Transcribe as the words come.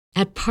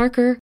At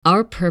Parker,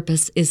 our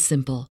purpose is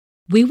simple.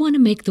 We want to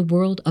make the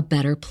world a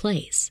better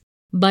place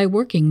by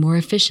working more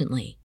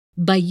efficiently,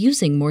 by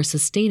using more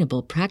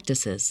sustainable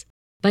practices,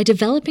 by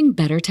developing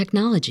better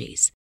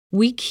technologies.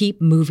 We keep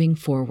moving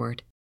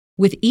forward.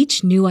 With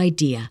each new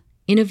idea,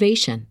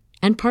 innovation,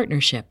 and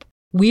partnership,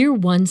 we're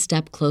one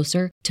step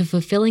closer to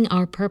fulfilling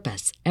our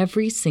purpose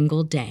every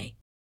single day.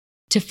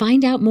 To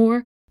find out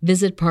more,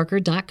 visit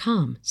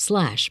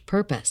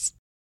parker.com/purpose.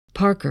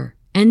 Parker,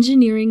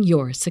 engineering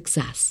your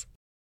success.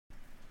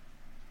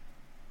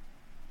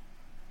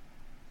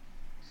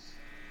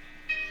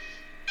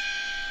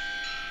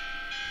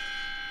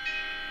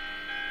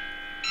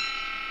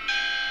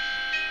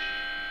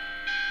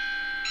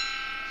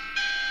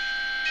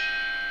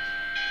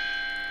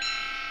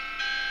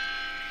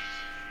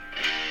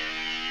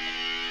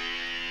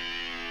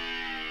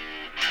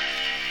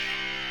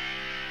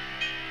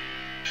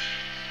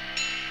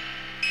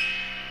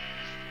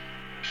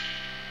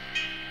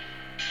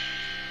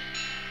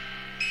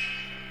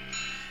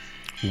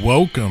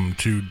 Welcome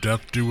to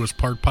Death Do Us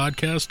Part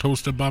podcast,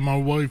 hosted by my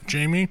wife,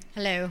 Jamie.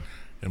 Hello.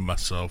 And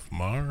myself,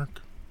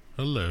 Mark.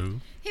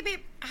 Hello. Hey, babe,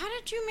 how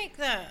did you make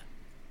the,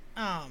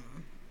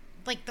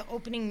 the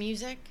opening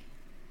music?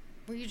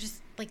 Were you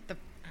just, I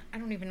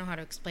don't even know how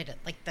to explain it,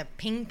 like the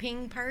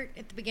ping part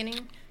at the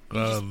beginning?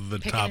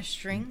 The top. A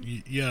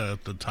string? Yeah,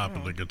 at the top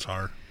of the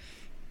guitar.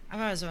 I've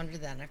always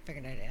wondered that, and I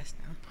figured I'd ask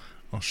now.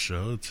 I'll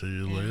show it to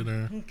you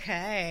later.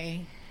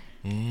 Okay.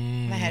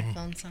 My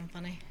headphones sound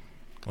funny.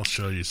 I'll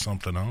show you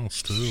something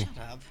else, too. Shut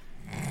up.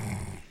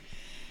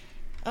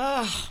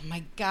 Oh,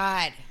 my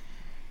God.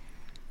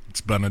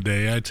 It's been a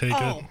day, I take it?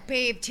 Oh,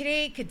 babe,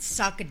 today could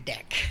suck a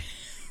dick.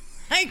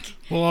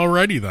 Well,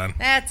 alrighty then.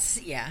 That's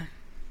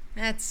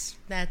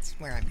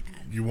where I'm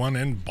at. You went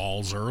in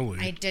balls early.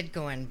 I did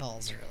go in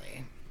balls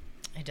early.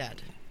 I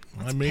did.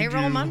 It's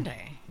payroll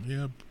Monday.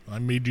 Yeah, I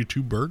made you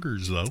 2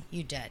 burgers, though.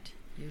 You did.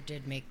 You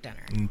did make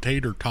dinner. And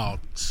tater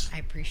tots. I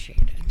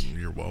appreciate it.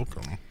 You're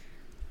welcome.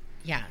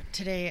 Yeah,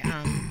 today,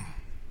 I'm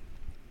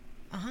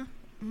a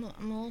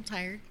little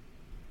tired.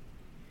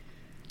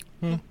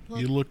 Well,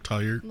 you look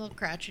tired. A little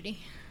crotchety.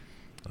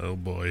 Oh,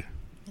 boy.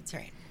 That's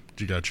right.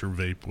 You got your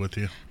vape with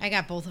you? I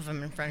got both of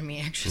them in front of me,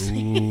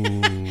 actually.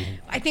 Ooh.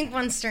 I think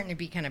one's starting to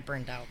be kind of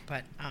burned out,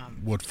 but...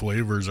 What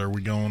flavors are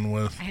we going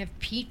with? I have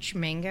peach,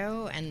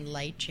 mango, and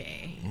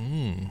lychee.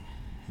 A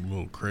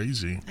little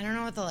crazy. I don't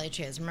know what the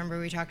lychee is. Remember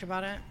we talked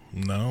about it?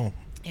 No.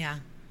 Yeah.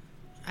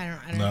 I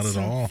don't Not at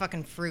all.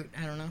 Fucking fruit.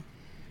 I don't know.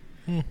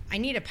 I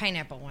need a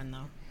pineapple one,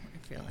 though, I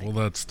feel like. Well,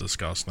 that's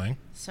disgusting.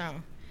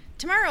 So,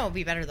 tomorrow will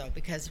be better, though,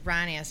 because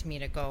Ron asked me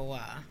to go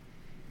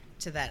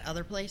to that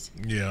other place.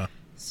 Yeah.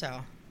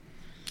 So.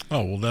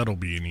 Oh, well, that'll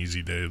be an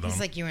easy day, then. He's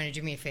like, you want to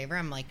do me a favor?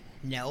 I'm like,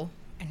 no.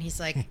 And he's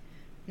like,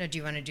 no, do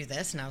you want to do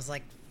this? And I was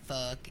like,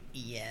 fuck,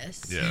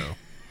 yes. Yeah.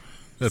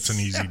 That's an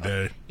easy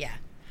day. Yeah.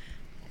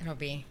 It'll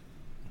be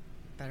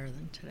better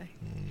than today.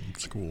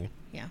 It's cool.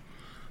 Yeah.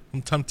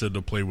 I'm tempted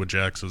to play with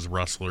Jax's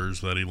wrestlers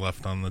that he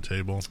left on the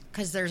table.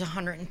 Because there's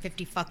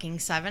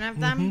 157 of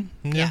them?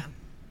 Mm-hmm. Yeah.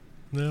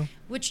 Yeah.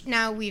 Which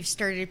now we've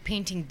started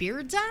painting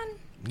beards on?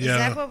 Is yeah.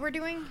 that what we're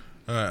doing?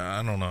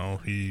 I don't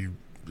know. He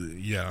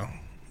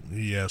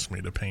asked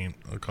me to paint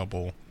a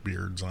couple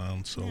beards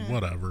on, so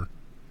whatever.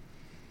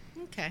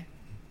 Okay.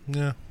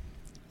 Yeah.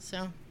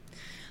 So,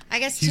 I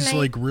guess he's tonight...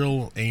 like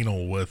real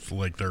anal with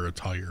like their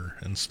attire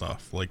and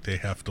stuff. Like they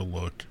have to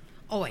look...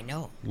 Oh, I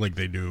know. Like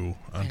they do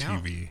on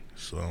TV.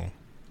 So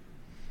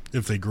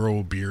if they grow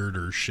a beard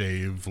or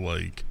shave,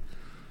 like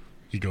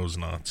he goes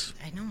nuts.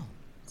 I know.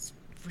 It's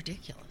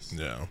ridiculous.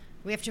 Yeah.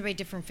 We have to buy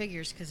different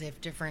figures because they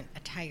have different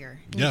attire.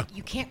 Yeah.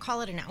 You can't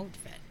call it an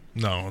outfit.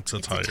 No, it's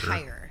attire. It's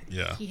attire.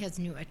 Yeah. He has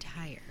new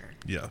attire.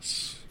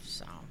 Yes.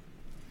 So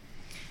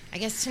I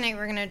guess tonight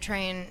we're going to try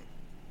and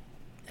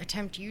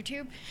attempt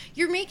YouTube.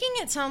 You're making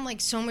it sound like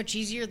so much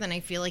easier than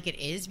I feel like it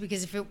is,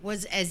 because if it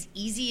was as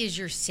easy as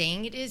you're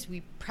saying it is,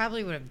 we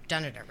probably would have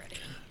done it already.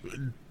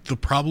 The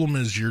problem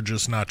is you're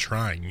just not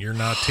trying. You're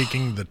not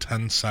taking the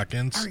 10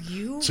 seconds Are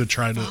you to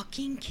try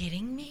fucking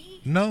kidding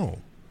me? No.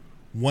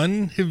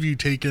 When have you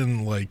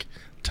taken like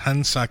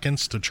 10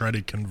 seconds to try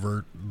to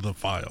convert the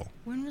file?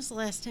 When was the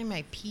last time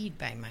I peed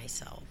by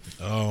myself?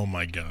 Oh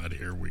my God,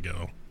 here we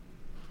go.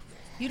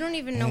 You don't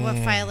even know what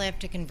file I have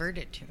to convert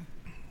it to.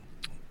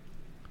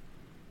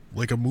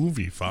 Like a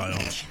movie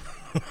file.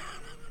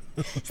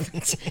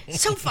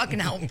 So fucking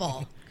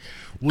helpful.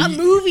 Well, a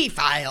movie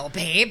file,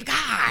 babe.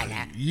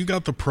 God. You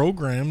got the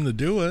program to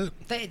do it.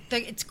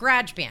 It's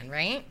GarageBand,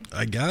 right?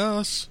 I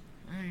guess.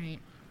 All right.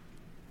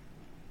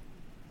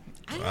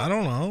 I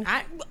don't know.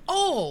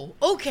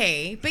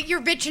 Okay. But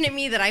you're bitching at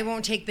me that I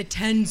won't take the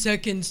 10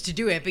 seconds to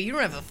do it, but you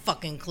don't have a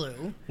fucking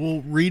clue.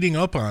 Well, reading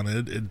up on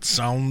it, it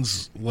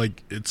sounds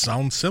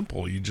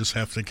simple. You just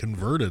have to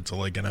convert it to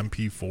like an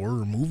MP4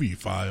 or movie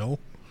file.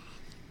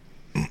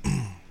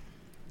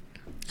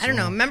 I don't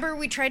know. Remember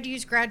we tried to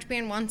use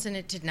GarageBand once and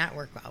it did not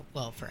work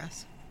well for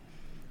us?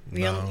 I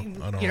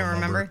don't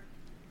remember?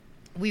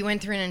 We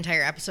went through an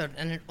entire episode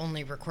and it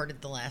only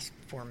recorded the last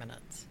 4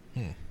 minutes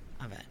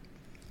of it.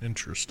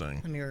 Interesting.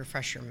 Let me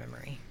refresh your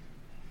memory.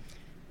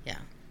 Yeah.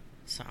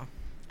 So,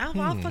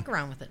 I'll fuck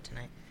around with it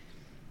tonight.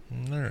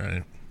 All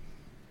right.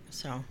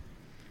 So.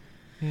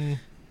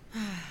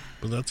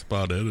 But that's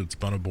about it. It's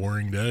been a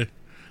boring day.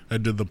 I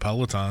did the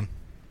Peloton.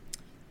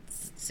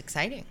 It's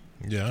exciting.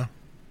 Yeah.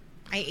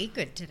 I ate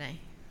good today.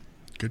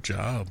 Good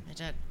job.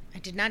 I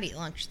did not eat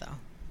lunch, though.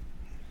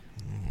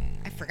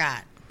 I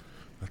forgot.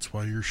 That's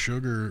why your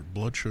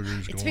blood sugar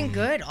is going. It's been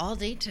good all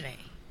day today.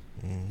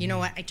 You know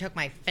what? I took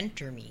my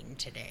phentermine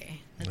today.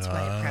 That's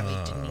why I probably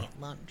didn't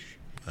eat lunch.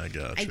 I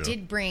gotcha. I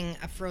did bring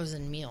a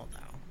frozen meal,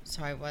 though.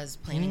 So I was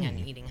planning on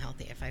eating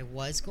healthy if I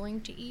was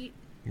going to eat.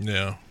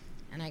 Yeah.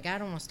 And I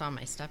got almost all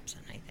my steps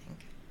in, I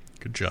think.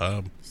 Good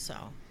job. So.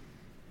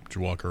 Did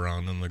you walk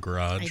around in the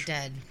garage?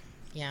 I did.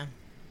 Yeah.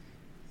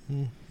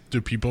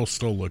 Do people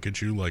still look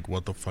at you like,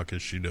 what the fuck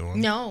is she doing?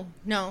 No.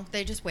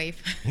 They just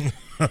wave.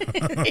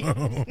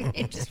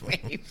 They just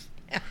wave.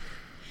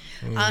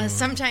 Yeah.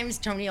 Sometimes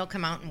Tony will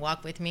come out and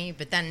walk with me,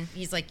 but then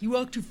he's like, you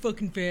walk too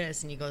fucking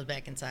fast, and he goes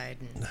back inside.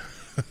 And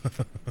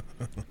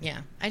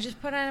yeah. I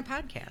just put on a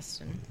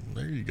podcast and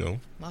there you go.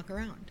 Walk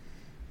around.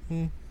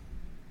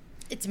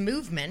 It's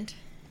movement.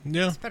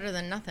 Yeah. It's better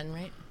than nothing,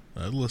 right?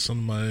 I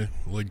listen to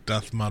my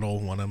death metal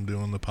when I'm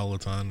doing the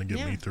Peloton to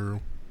get me through.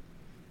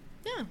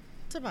 Yeah,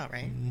 it's about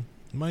right.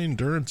 My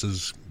endurance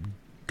is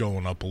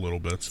going up a little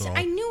bit, so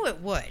I knew it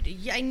would.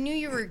 I knew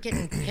you were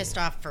getting pissed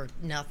off for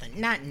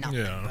nothing. Not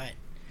nothing, but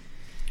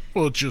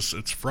well,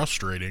 it's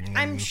frustrating.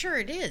 I'm sure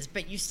it is,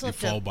 but you still have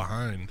to fall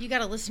behind. You got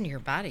to listen to your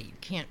body. You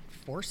can't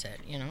force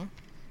it, you know.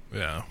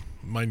 Yeah,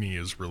 my knee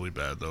is really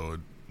bad though. It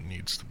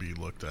needs to be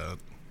looked at.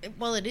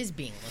 Well, it is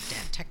being looked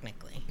at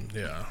technically.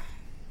 Yeah.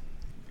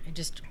 I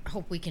just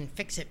hope we can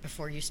fix it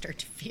before you start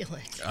to feel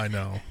it. I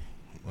know.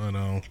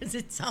 Because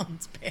it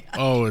sounds bad.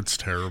 Oh, it's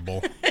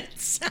terrible. It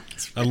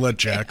sounds really I let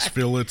Jax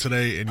feel it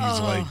today, and he's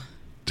like,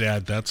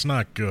 Dad, that's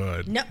not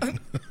good. No,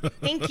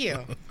 thank you.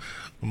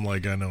 I'm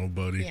like, I know,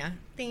 buddy. Yeah,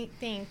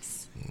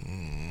 thanks.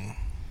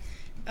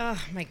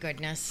 Oh, my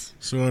goodness.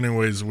 So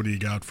anyways, what do you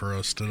got for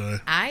us today?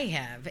 I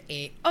have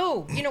you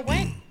know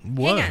what?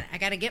 What? Hang on, I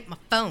got to get my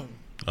phone.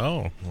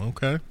 Oh,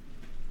 okay.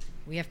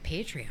 We have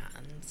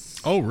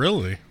Patreons. Oh,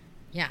 really?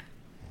 Yeah.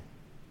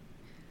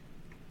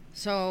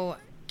 So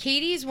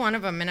Katie's one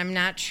of them, and I'm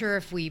not sure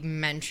if we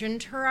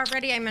mentioned her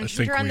already. I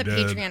mentioned her on the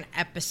Patreon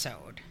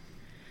episode.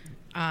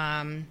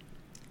 And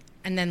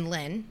then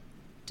Lynn.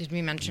 Did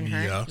we mention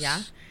her? Yes.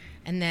 Yeah.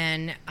 And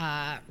then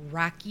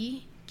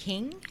Rocky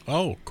King.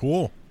 Oh,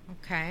 cool.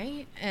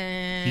 Okay.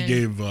 And he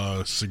gave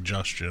a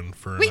suggestion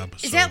for an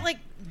episode. Is that like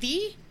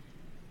the?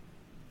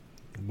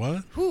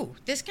 What? Who?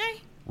 This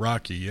guy?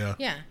 Rocky, yeah.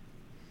 Yeah.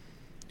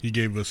 He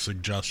gave a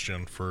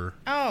suggestion for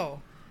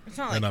it's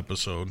not like an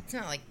episode. It's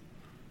not like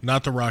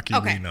not the Rocky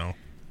we know.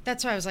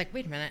 That's why I was like,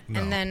 wait a minute.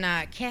 No. And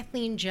then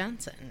Kathleen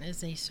Johnson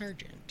is a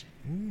sergeant.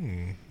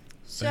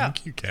 So,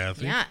 thank you,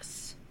 Kathy.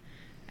 Yes.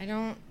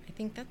 I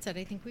think that's it.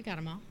 I think we got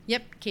them all.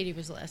 Yep, Katie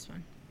was the last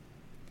one.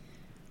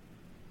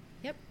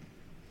 Yep.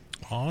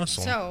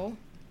 Awesome. So,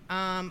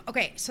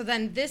 okay, so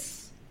then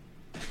this,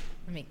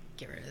 let me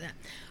get rid of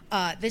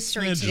that. This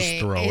story today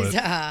is,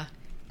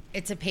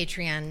 it's a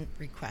Patreon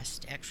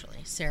request, actually.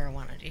 Sarah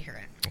wanted to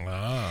hear it.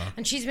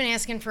 And she's been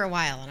asking for a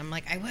while, and I'm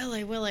like, I will,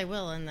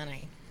 and then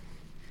I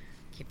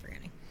keep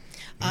forgetting.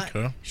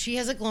 Okay. She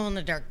has a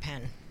glow-in-the-dark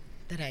pen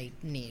that I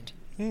need.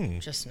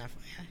 Just an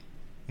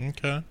FYI.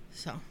 Okay.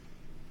 So.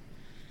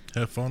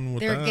 Have fun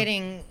with They're that.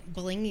 getting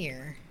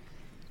blingier.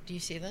 Do you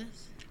see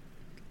this?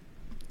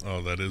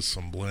 Oh, that is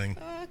some bling.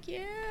 Fuck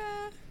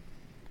yeah.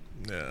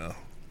 Yeah,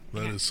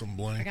 that is some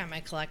bling. I got my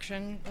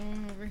collection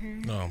going over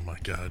here. Oh my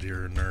God,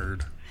 you're a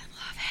nerd. I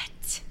love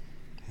it.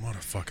 What a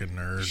fucking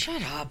nerd.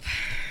 Shut up.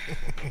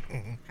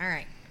 All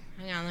right.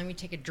 Hang on, let me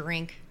take a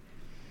drink.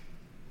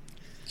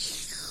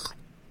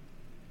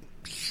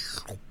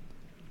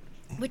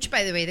 Which,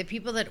 by the way, the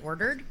people that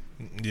ordered,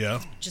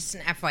 just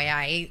an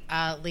FYI,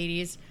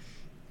 ladies,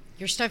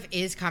 your stuff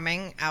is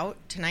coming out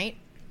tonight.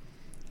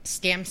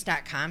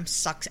 Stamps.com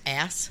sucks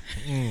ass.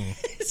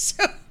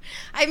 So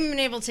I haven't been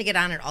able to get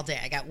on it all day.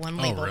 I got one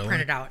label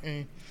printed out,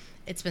 and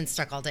it's been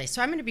stuck all day.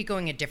 So I'm going to be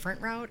going a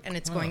different route, and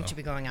it's going to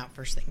be going out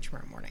first thing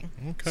tomorrow morning.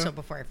 Okay. So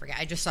before I forget,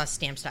 I just saw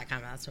Stamps.com,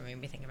 and that's what made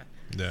me think of it.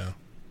 Yeah.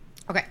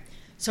 Okay.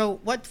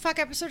 So what the fuck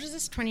episode is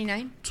this?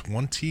 29?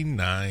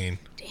 29.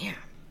 Damn.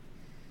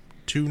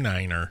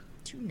 2-9er.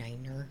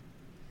 2-9er.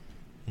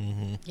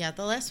 Mm-hmm. Yeah,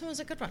 the last one was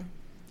a good one.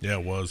 Yeah,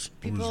 it was.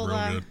 It was real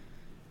good.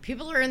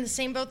 People are in the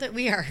same boat that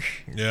we are.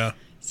 Yeah.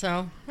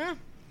 So, yeah.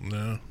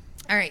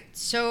 All right,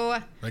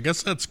 so. I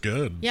guess that's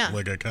good. Yeah.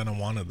 Like, I kind of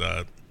wanted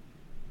that.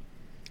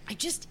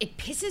 It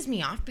pisses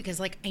me off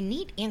because, like, I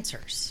need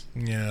answers.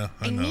 Yeah,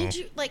 I know. I need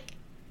you, like,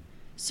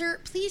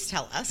 sir, please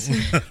tell us.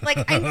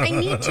 Like, I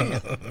need to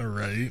know.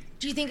 Right.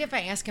 Do you think if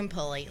I ask him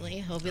politely,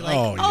 he'll be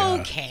like,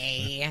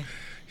 okay.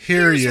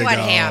 Here's what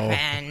go.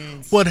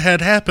 happened. What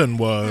had happened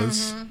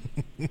was.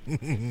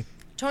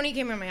 Tony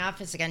came in my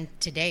office again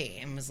today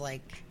and was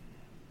like,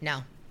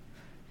 no,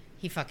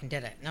 he fucking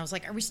did it. And I was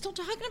like, are we still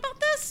talking about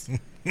this?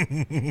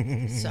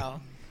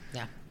 So,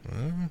 yeah.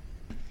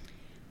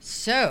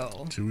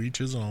 So. To each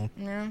his own.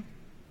 Yeah.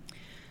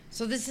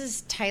 So this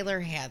is Tyler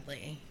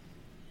Hadley.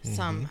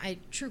 Some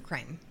true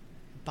crime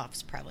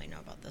buffs probably know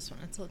about this one.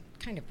 It's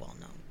kind of well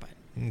known, but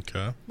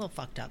a little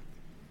fucked up.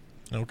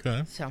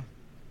 Okay. So.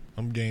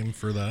 I'm game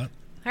for that.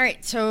 All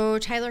right, so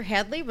Tyler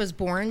Hadley was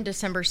born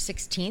December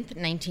 16th,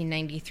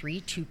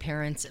 1993, to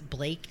parents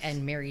Blake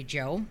and Mary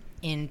Jo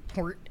in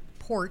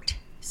Port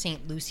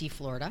St. Lucie,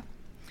 Florida.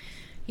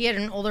 He had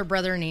an older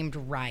brother named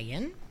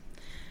Ryan.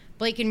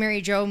 Blake and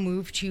Mary Jo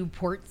moved to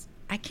Port...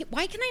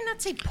 why can I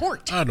not say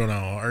Port? I don't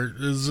know.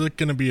 Is it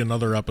going to be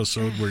another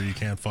episode where you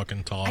can't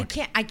fucking talk?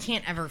 I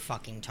can't ever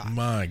fucking talk.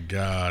 My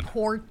God.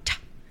 Port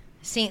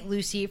St.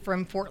 Lucie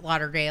from Fort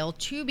Lauderdale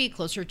to be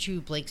closer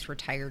to Blake's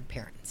retired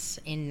parents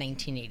in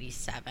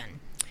 1987.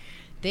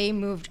 They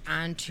moved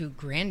on to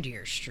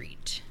Grandier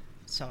Street.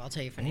 So I'll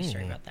tell you a funny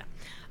story about that.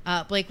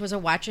 Blake was a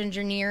watch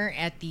engineer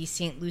at the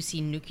St.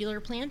 Lucie nuclear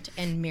plant,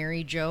 and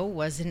Mary Jo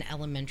was an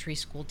elementary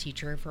school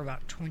teacher for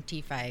about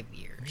 25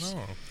 years.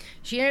 Oh.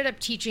 She ended up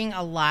teaching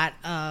a lot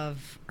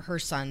of her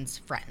son's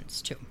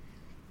friends, too.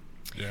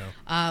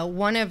 Yeah.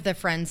 One of the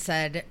friends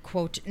said,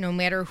 quote, "No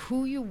matter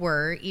who you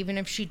were, even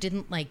if she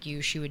didn't like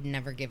you, she would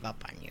never give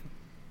up on you."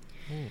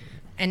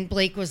 And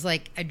Blake was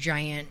like a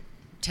giant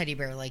teddy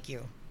bear like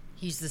you.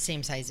 He's the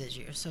same size as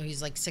you. So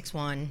he's like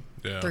 6'1",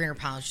 300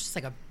 pounds, just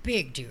like a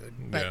big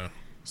dude. But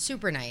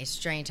super nice,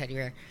 giant teddy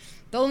bear.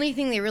 The only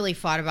thing they really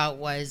fought about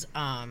was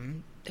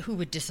who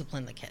would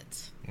discipline the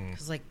kids.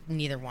 Because like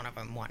neither one of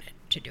them wanted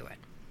to do it.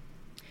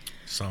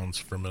 Sounds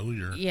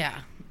familiar.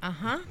 Yeah.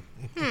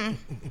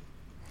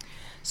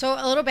 So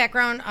a little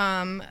background,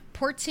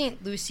 Port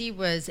St. Lucie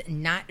was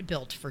not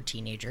built for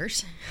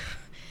teenagers.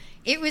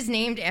 It was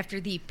named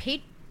after the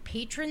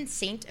patron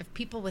saint of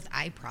people with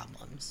eye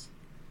problems.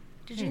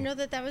 Did you know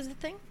that was a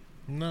thing?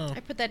 No. I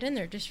put that in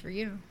there just for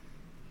you.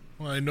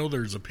 Well, I know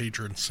there's a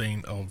patron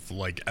saint of,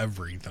 like,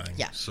 everything.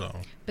 Yeah.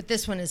 So. But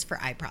this one is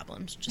for eye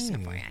problems, just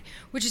FYI.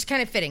 Which is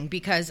kind of fitting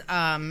because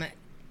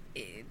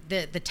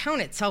the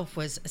town itself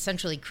was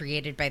essentially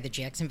created by the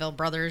Jacksonville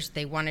brothers.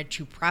 They wanted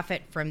to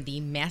profit from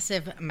the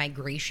massive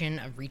migration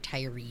of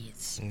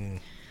retirees.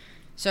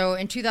 So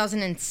in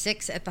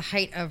 2006, at the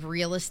height of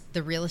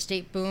the real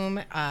estate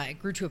boom, it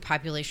grew to a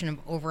population of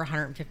over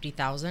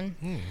 150,000.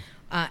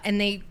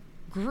 And they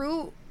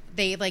built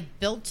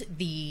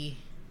the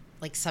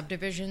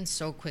subdivision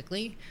so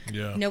quickly.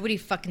 Yeah. Nobody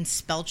fucking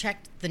spell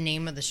checked the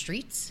name of the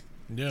streets.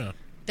 Yeah.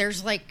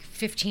 There's like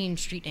 15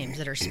 street names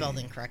that are spelled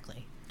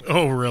incorrectly.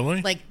 Oh,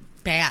 really? Like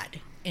bad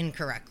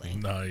incorrectly.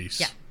 Nice.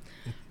 Yeah.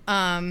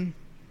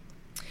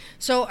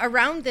 So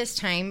around this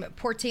time,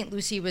 Port St.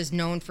 Lucie was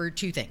known for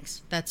two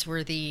things. That's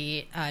where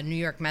the New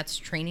York Mets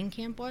training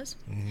camp was,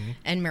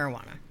 and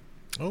marijuana.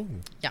 Oh.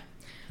 Yeah.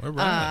 All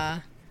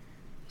right.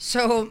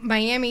 So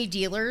Miami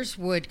dealers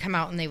would come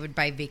out and they would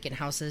buy vacant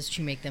houses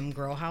to make them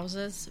grow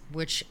houses,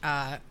 which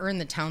earned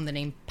the town the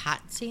name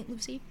Pot St.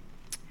 Lucie.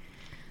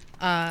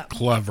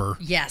 Clever.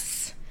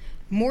 Yes.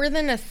 More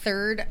than a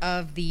third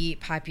of the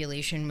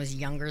population was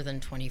younger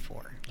than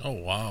 24. Oh,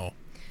 wow.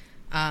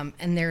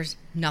 And there's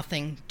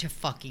nothing to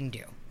fucking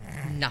do.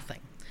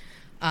 Nothing.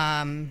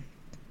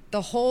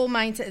 The whole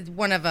mindset,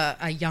 one of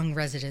a young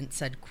resident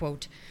said,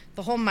 quote,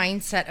 "The whole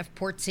mindset of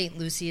Port St.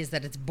 Lucie is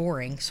that it's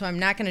boring, so I'm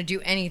not going to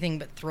do anything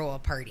but throw a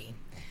party."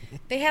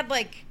 They had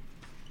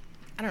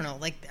an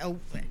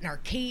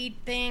arcade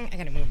thing. I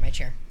got to move my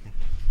chair.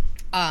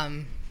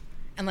 And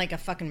like a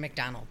fucking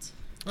McDonald's.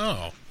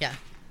 Oh. Yeah.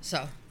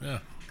 So. Yeah.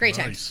 Great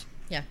nice. times.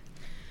 Yeah.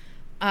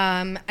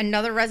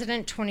 Another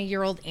resident,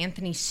 20-year-old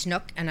Anthony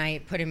Snook, and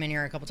I put him in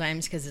here a couple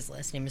times because his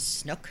last name is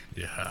Snook.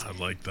 Yeah, I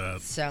like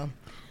that. So.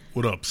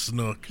 What up,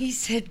 Snook? He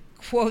said,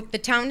 quote, "The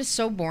town is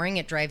so boring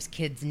it drives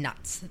kids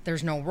nuts.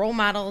 There's no role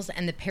models,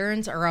 and the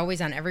parents are always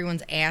on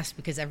everyone's ass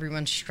because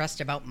everyone's stressed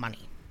about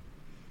money."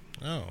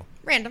 Oh.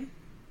 Random.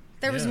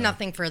 There was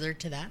nothing further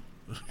to that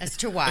as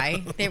to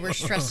why they were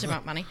stressed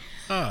about money.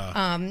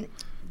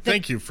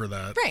 Thank you for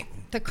that. Right.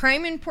 The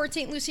crime in Port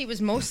St. Lucie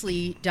was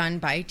mostly done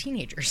by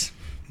teenagers.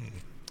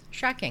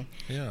 Shocking.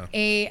 Yeah.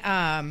 A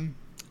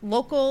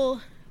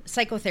local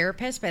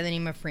psychotherapist by the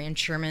name of Fran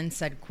Sherman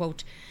said,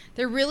 quote,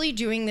 "They're really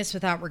doing this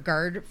without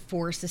regard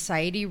for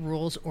society,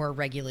 rules, or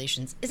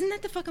regulations." Isn't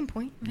that the fucking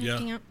point?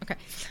 Yeah. Okay.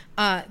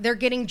 They're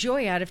getting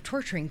joy out of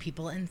torturing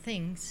people and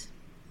things.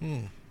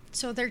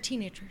 So they're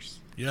teenagers.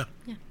 Yeah.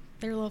 Yeah.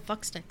 They're little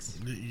fucksticks.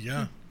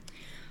 Yeah.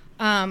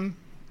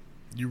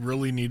 You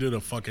really needed a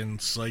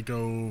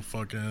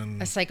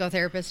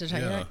psychotherapist to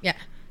tell you that? Yeah.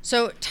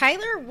 So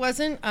Tyler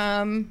wasn't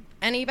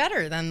any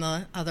better than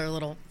the other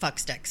little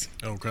fucksticks.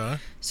 Okay.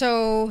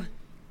 So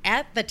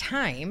at the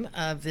time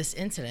of this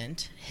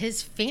incident,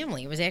 his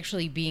family was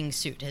actually being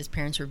sued. His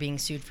parents were being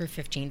sued for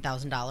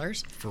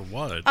 $15,000. For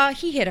what?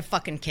 He hit a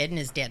fucking kid in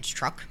his dad's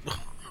truck.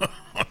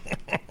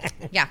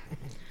 Yeah.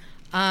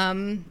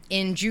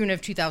 In June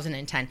of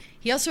 2010.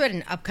 He also had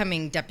an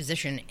upcoming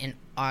deposition in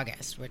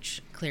August,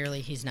 which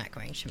clearly he's not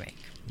going to make.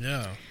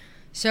 Yeah.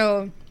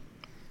 So,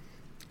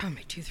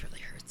 my tooth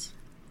really hurts.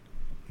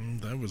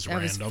 That was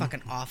random. That was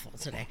fucking awful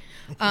today.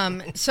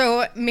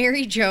 So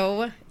Mary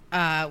Jo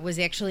was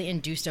actually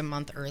induced a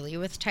month early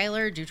with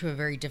Tyler due to a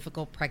very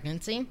difficult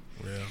pregnancy.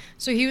 Yeah.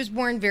 So he was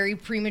born very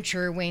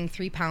premature, weighing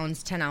 3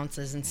 pounds, 10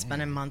 ounces, and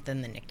spent a month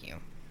in the NICU.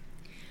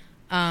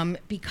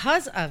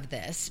 Because of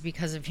this,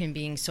 because of him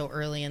being so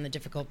early in the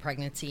difficult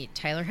pregnancy,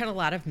 Tyler had a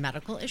lot of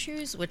medical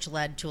issues, which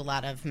led to a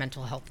lot of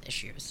mental health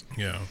issues.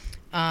 Yeah.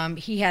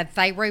 He had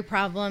thyroid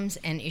problems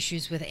and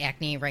issues with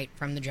acne right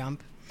from the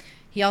jump.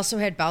 He also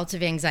had bouts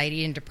of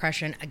anxiety and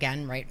depression,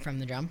 again, right from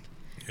the jump.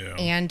 Yeah.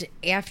 And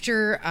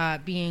after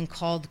being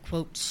called,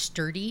 quote,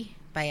 sturdy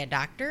by a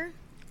doctor,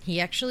 he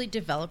actually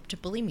developed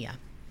bulimia.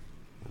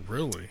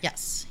 Really?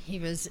 Yes. He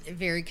was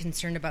very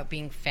concerned about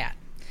being fat.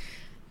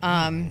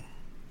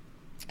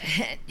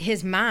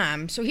 His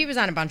mom, so he was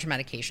on a bunch of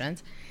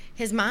medications.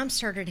 His mom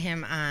started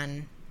him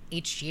on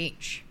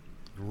HGH.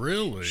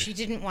 Really? She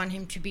didn't want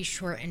him to be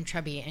short and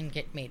chubby and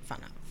get made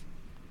fun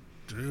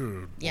of.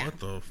 Dude, Yeah. what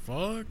the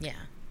fuck? Yeah.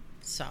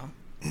 So,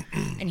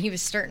 and he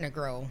was starting to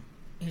grow.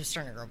 He was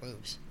starting to grow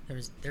boobs.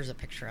 There's a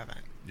picture of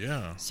it.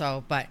 Yeah.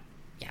 So, but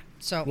yeah.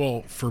 So,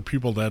 Well, for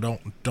people that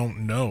don't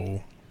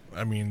know,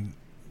 I mean,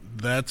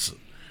 that's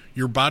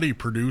your body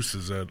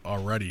produces it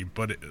already,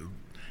 but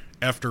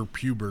after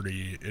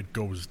puberty, it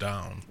goes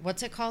down.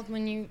 what's it called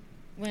when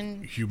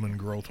Human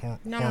growth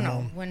no,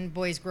 hormone. when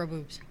boys grow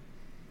boobs?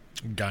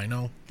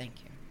 Gyno. Thank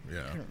you.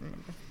 Yeah. I don't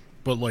remember.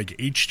 But like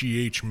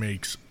HGH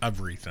makes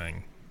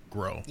everything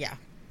grow. Yeah.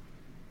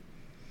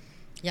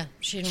 Yeah.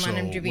 She didn't want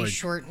him to be like,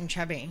 short and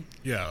chubby.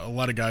 Yeah, a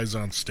lot of guys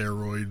on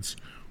steroids,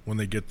 when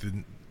they get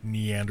the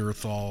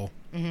Neanderthal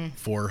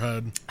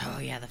forehead, Oh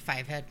yeah, the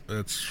 5 head.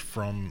 it's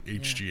from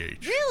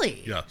HGH.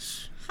 Really?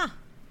 Yes.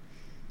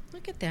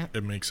 Look at that.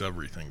 It makes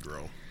everything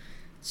grow.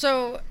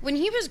 So when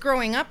he was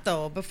growing up,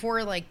 though,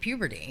 before like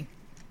puberty,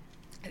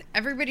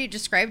 everybody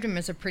described him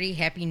as a pretty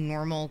happy,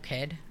 normal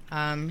kid.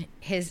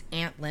 His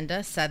Aunt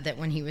Linda said that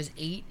when he was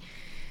 8,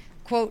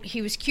 quote,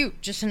 he was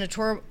cute, just an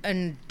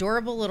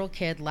adorable little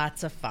kid,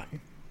 lots of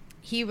fun.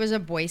 He was a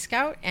Boy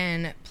Scout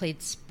and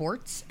played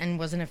sports and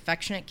was an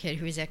affectionate kid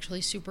who was actually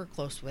super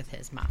close with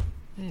his mom.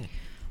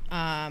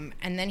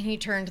 And then he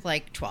turned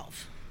like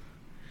 12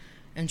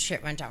 and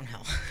shit went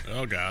downhill.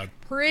 Oh, God.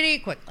 Pretty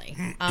quickly.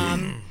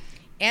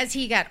 As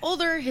he got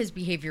older, his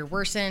behavior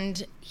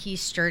worsened. He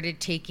started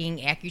taking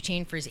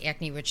Accutane for his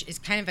acne, which is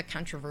kind of a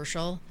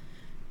controversial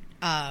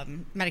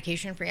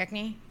medication for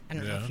acne. I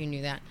don't know if you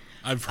knew that.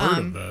 I've heard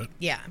of that.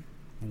 Yeah.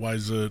 Why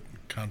is it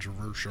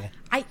controversial?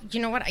 You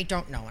know what? I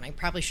don't know, and I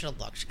probably should have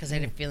looked because I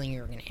had a feeling you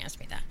were going to ask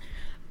me that.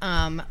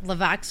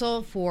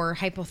 Levoxyl for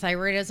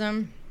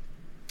hypothyroidism,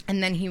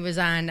 and then he was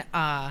on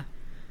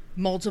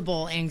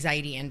multiple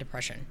anxiety and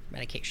depression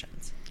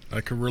medications.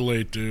 I could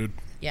relate, dude.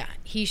 Yeah,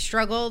 he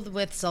struggled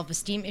with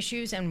self-esteem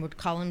issues and would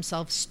call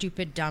himself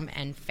stupid, dumb,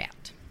 and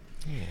fat.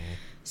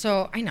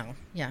 So, I know,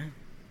 yeah.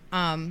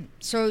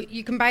 So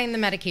you combine the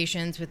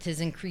medications with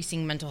his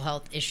increasing mental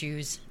health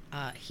issues.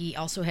 He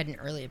also had an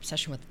early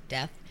obsession with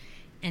death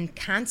and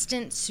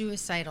constant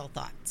suicidal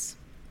thoughts.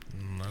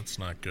 That's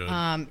not good.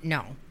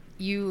 No.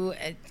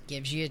 It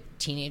gives you a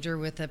teenager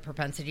with a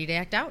propensity to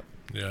act out,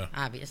 Yeah.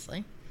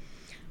 obviously.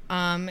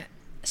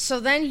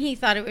 So then he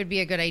thought it would be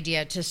a good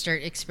idea to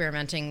start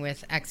experimenting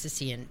with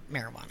ecstasy and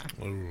marijuana.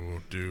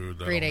 Oh, dude,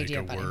 that'll Great make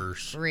idea, it buddy.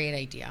 worse. Great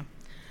idea.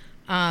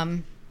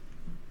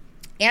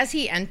 As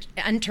he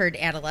entered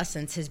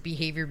adolescence, his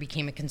behavior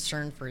became a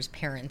concern for his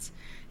parents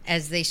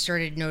as they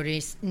started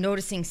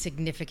noticing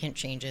significant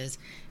changes.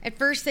 At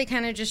first, they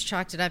kind of just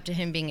chalked it up to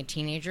him being a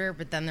teenager,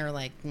 but then they're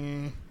like,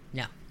 no.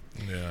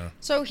 Yeah.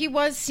 So he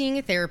was seeing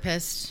a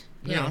therapist,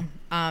 you Yeah.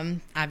 know.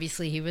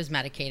 Obviously, he was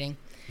medicating.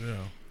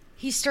 Yeah.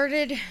 He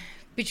started,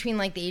 between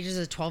like the ages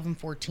of 12 and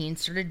 14,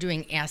 started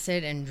doing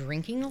acid and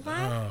drinking a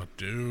lot. Oh,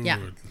 dude. Yeah.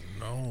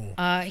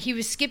 No. He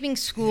was skipping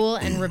school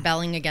and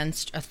rebelling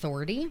against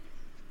authority.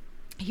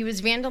 He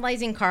was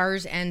vandalizing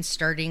cars and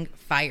starting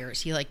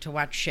fires. He liked to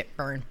watch shit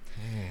burn.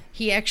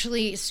 He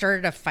actually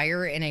started a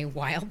fire in a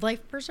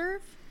wildlife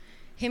preserve.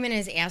 Him and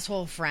his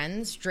asshole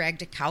friends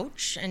dragged a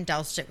couch and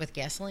doused it with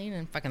gasoline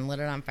and fucking lit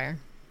it on fire.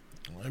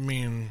 I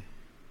mean,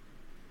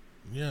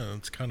 yeah,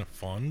 it's kind of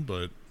fun,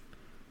 but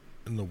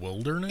in the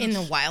wilderness? In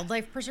the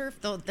wildlife preserve,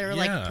 though, they're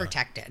like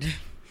protected.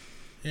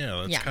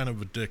 Yeah, that's kind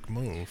of a dick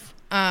move.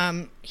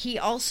 He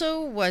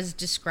also was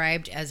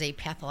described as a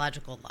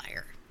pathological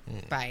liar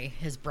by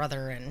his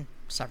brother and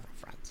several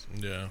friends.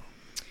 Yeah.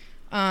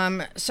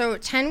 So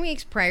 10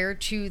 weeks prior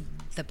to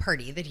the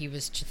party that he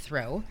was to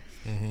throw,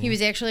 he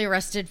was actually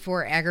arrested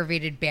for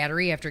aggravated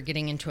battery after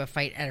getting into a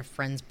fight at a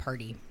friend's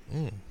party.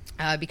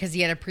 Because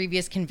he had a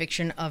previous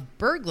conviction of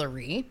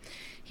burglary,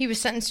 he was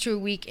sentenced to a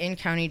week in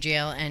county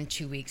jail and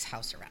 2 weeks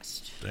house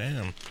arrest.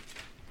 Damn.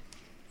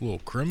 Little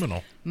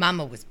criminal.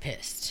 Mama was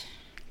pissed.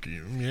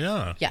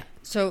 Yeah. Yeah.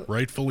 So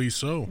Rightfully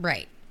so.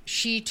 right.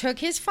 She took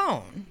his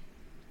phone,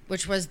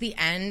 which was the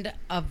end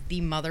of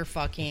the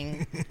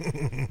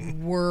motherfucking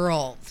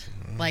world.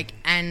 Like,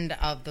 end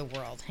of the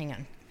world. Hang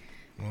on.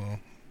 Well,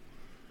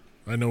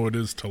 I know it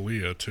is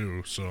Talia,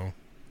 too, so.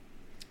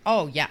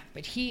 Oh, yeah.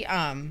 But he,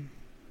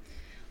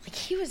 like,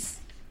 he was,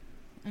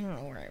 I don't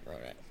know where I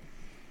wrote it.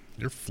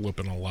 You're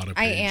flipping a lot of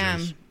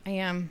pages. I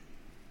am.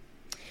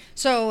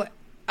 So,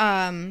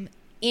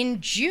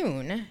 in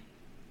June,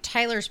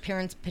 Tyler's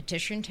parents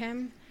petitioned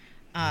him.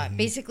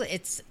 Basically,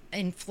 it's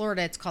in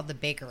Florida, it's called the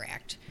Baker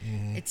Act.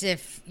 It's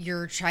if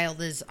your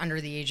child is under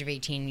the age of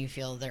 18, you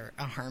feel they're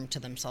a harm to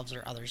themselves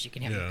or others, you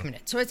can have them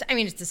committed. So it's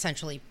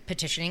essentially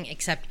petitioning,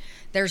 except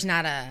there's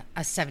not a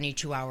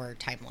 72-hour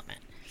time limit.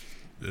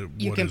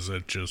 Is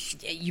it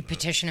just? You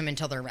petition them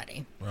until they're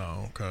ready.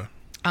 Oh, okay.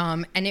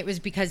 And it was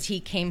because he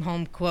came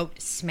home,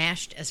 quote,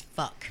 smashed as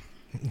fuck.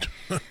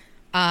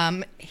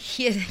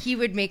 He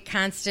would make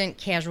constant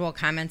casual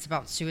comments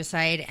about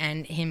suicide,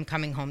 and him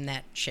coming home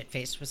that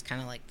shit-faced was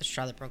kind of like the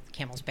straw that broke the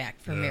camel's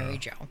back for Mary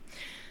Jo.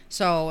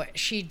 So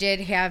she did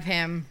have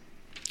him.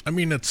 I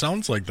mean, it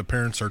sounds like the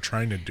parents are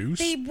trying to do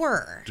something.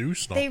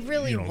 They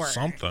really were.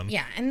 Something.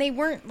 Yeah, and they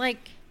weren't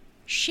like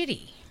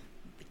shitty.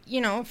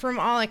 From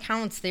all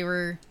accounts, they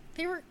were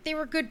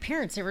good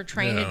parents. They were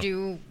trying to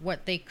do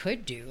what they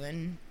could do,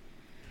 and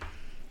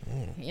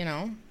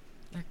there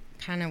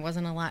kind of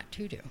wasn't a lot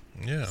to do.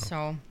 Yeah.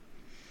 So,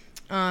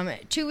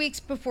 2 weeks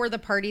before the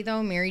party,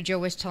 though, Mary Jo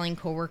was telling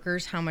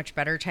coworkers how much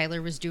better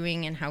Tyler was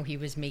doing and how he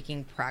was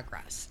making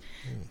progress.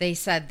 They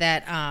said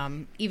that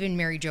even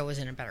Mary Jo was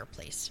in a better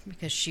place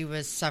because she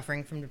was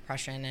suffering from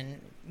depression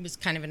and was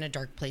kind of in a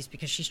dark place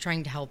because she's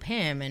trying to help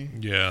him,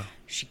 and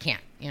she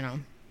can't. Yeah.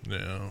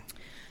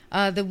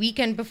 The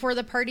weekend before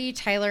the party,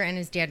 Tyler and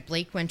his dad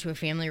Blake went to a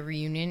family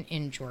reunion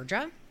in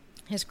Georgia.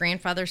 His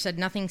grandfather said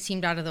nothing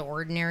seemed out of the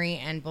ordinary,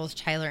 and both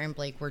Tyler and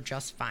Blake were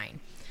just fine.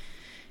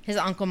 His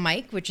uncle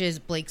Mike, which is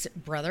Blake's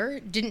brother,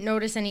 didn't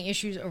notice any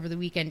issues over the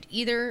weekend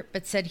either,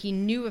 but said he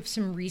knew of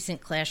some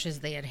recent clashes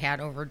they had had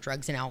over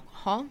drugs and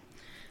alcohol,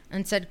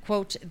 and said,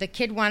 quote, the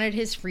kid wanted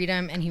his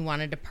freedom and he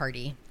wanted to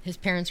party. His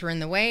parents were in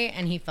the way,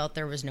 and he felt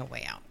there was no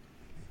way out.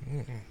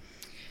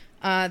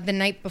 The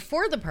night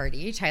before the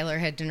party, Tyler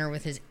had dinner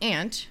with his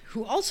aunt,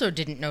 who also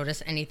didn't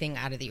notice anything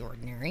out of the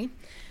ordinary.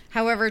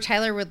 However,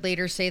 Tyler would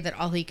later say that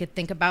all he could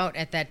think about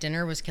at that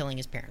dinner was killing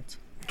his parents.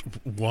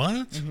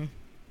 What? Mm-hmm.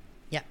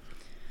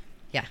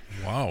 Yeah.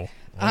 Wow.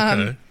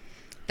 Okay.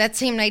 That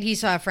same night, he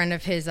saw a friend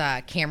of his,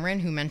 Cameron,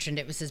 who mentioned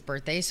it was his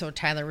birthday. So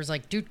Tyler was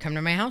like, dude, come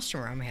to my house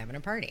tomorrow. I'm having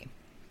a party.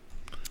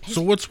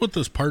 So what's with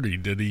this party?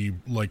 Did he,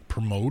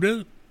 promote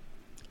it?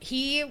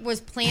 He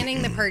was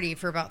planning the party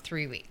for about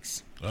 3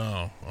 weeks.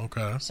 Oh,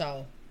 okay.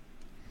 So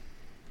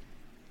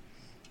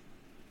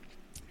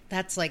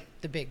that's,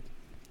 the big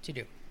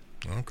to-do.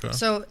 Okay.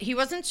 So he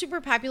wasn't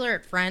super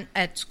popular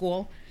at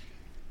school,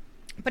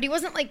 but he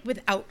wasn't,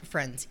 without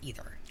friends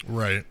either.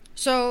 Right.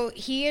 So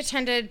he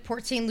attended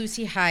Port St.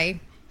 Lucie High,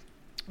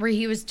 where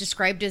he was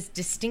described as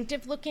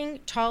distinctive-looking,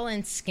 tall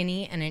and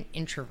skinny, and an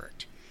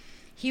introvert.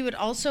 He would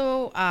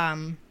also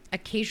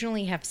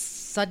occasionally have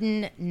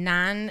sudden,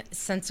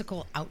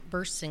 nonsensical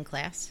outbursts in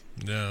class.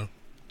 Yeah.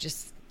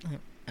 Just,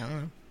 I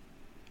don't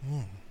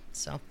know.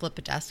 So flip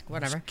a desk,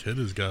 whatever. This kid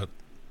has got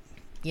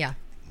a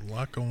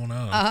lot going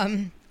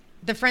on.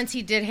 The friends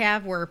he did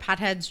have were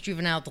potheads,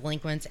 juvenile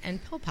delinquents,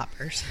 and pill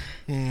poppers.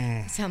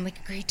 Sound like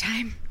a great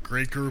time.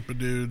 Great group of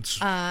dudes.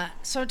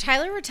 So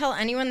Tyler would tell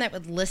anyone that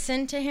would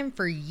listen to him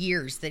for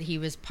years that he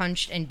was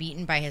punched and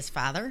beaten by his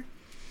father,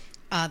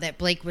 that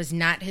Blake was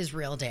not his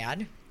real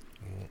dad.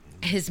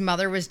 His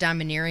mother was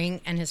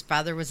domineering, and his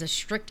father was a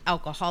strict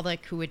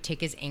alcoholic who would take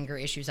his anger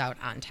issues out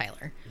on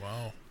Tyler.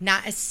 Wow.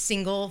 Not a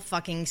single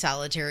fucking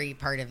solitary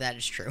part of that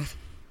is true.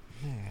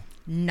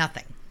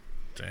 Nothing.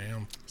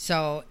 Damn.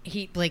 So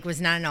Blake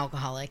was not an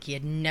alcoholic. He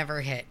had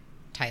never hit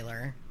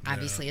Tyler.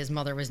 Obviously, his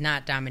mother was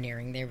not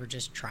domineering. They were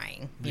just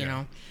trying, you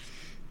know.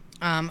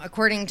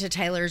 According to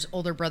Tyler's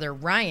older brother,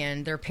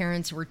 Ryan, their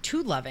parents were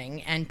too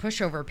loving and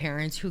pushover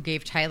parents who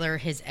gave Tyler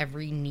his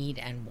every need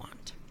and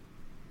want.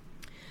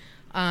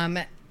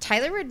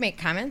 Tyler would make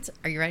comments,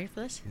 are you ready for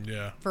this?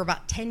 Yeah. For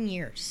about 10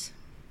 years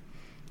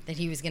that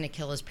he was going to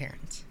kill his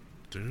parents.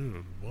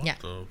 Dude, what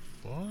the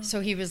fuck? So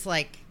he was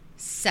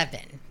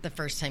 7 the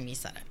first time he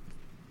said it.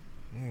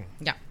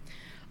 Yeah.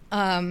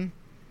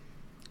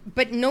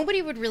 But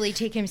nobody would really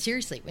take him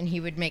seriously when he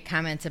would make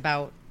comments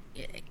about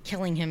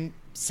killing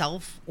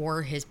himself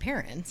or his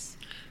parents.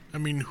 I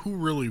mean, who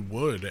really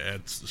would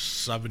at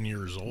 7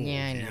 years old,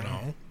 you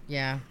know?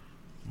 Yeah.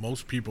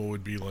 Most people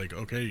would be like,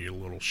 okay, you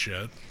little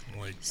shit.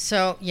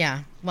 So,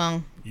 yeah,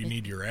 well. You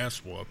need your ass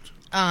whooped.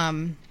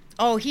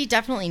 Oh, he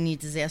definitely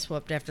needs his ass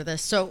whooped after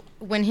this. So,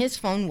 when his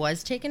phone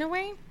was taken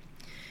away,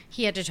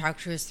 he had to talk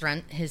to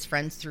his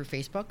friends through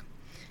Facebook.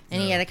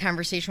 And he had a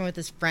conversation with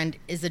his friend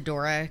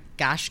Isadora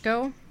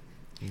Gashko.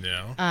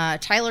 Yeah.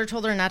 Tyler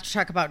told her not to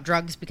talk about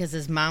drugs because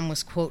his mom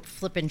was, quote,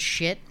 flippin'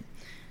 shit.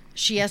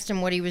 She asked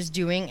him what he was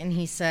doing, and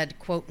he said,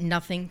 quote,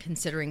 nothing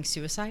considering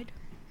suicide.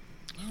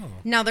 Oh.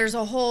 Now, there's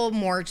a lot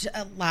more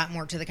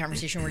to the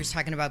conversation where he's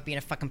talking about being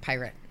a fucking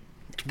pirate.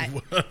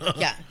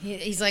 Yeah.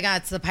 He's like,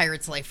 it's the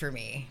pirate's life for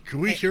me. Can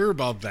we hear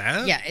about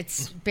that? Yeah,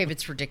 it's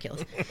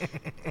ridiculous.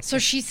 So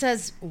she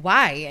says,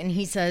 why? And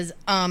he says,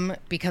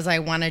 because I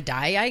want to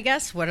die, I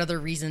guess. What other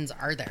reasons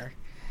are there?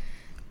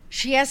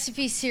 She asks if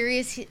he's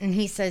serious, and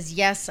he says,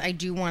 yes, I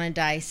do want to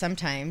die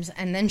sometimes.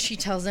 And then she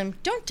tells him,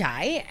 don't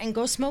die and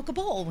go smoke a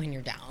bowl when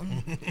you're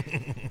down.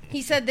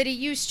 He said that he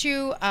used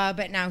to,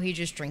 but now he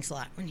just drinks a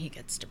lot when he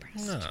gets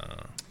depressed.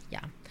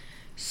 Yeah.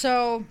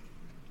 So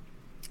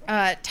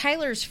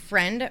Tyler's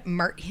friend,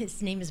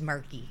 his name is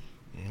Marky.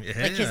 Yeah.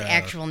 Like his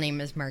actual name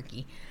is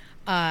Marky.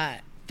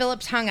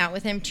 Phillips hung out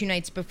with him 2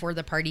 nights before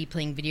the party,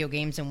 playing video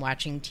games and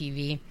watching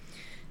TV.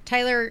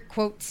 Tyler,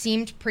 quote,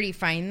 seemed pretty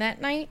fine that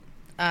night.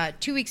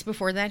 2 weeks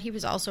before that, he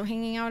was also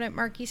hanging out at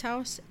Marky's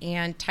house,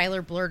 and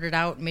Tyler blurted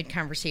out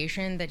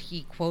mid-conversation that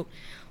he, quote,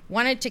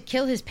 wanted to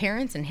kill his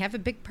parents and have a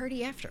big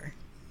party after.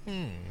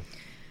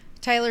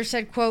 Tyler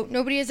said, quote,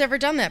 nobody has ever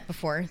done that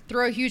before.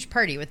 Throw a huge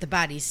party with the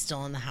bodies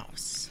still in the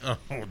house. Oh,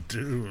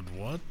 dude,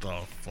 what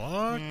the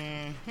fuck?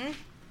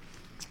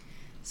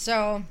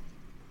 So,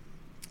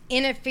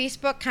 in a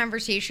Facebook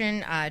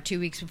conversation 2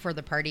 weeks before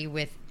the party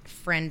with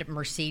friend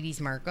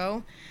Mercedes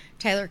Marco,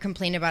 Tyler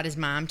complained about his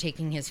mom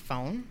taking his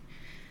phone.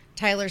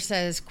 Tyler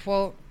says,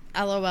 quote,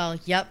 LOL,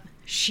 yep,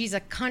 she's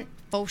a cunt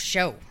faux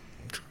show.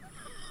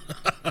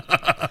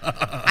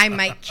 I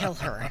might kill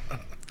her.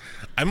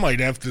 I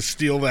might have to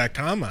steal that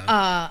comment.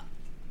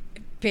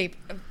 Babe,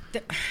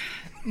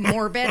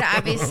 Morbid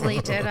obviously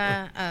did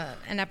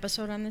an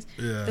episode on this.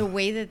 Yeah. The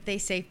way that they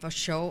say faux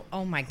show,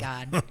 oh my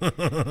God.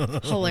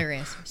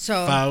 Hilarious.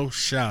 So Faux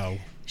show.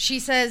 she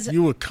says,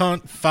 You a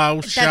cunt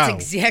faux show. that's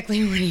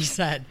exactly what he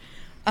said.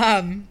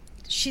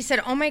 She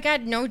said, oh my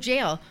God, no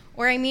jail.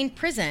 Or I mean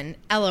prison,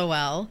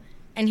 LOL.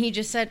 And he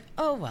just said,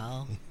 oh,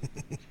 well.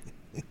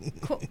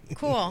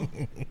 Cool.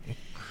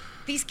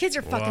 These kids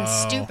are fucking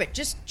stupid.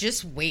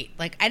 Just wait.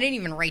 Like, I didn't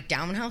even write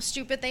down how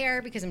stupid they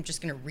are because I'm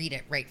just going to read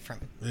it right from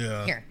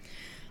here.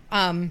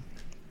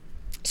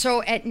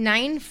 So at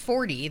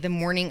 9:40, the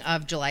morning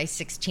of July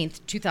 16th,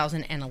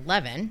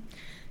 2011,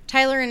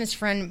 Tyler and his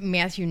friend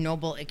Matthew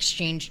Noble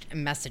exchanged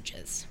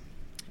messages.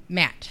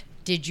 Matt,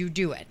 did you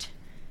do it?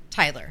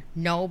 Tyler,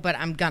 no, but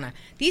I'm gonna.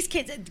 These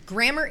kids,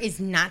 grammar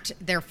is not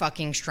their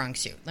fucking strong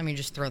suit. Let me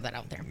just throw that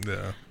out there.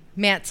 Yeah.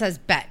 Matt says,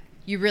 bet.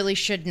 You really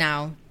should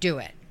now do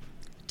it.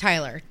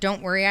 Tyler,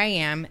 don't worry, I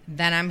am.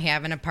 Then I'm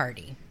having a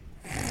party.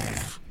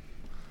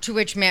 To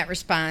which Matt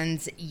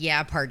responds,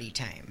 yeah, party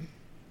time.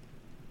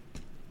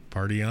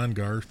 Party on,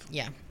 Garth.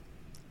 Yeah.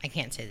 I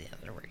can't say the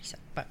other word he said,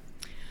 but.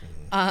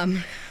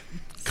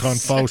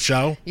 Cunt faux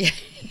show? Yeah.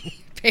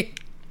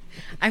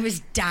 I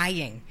was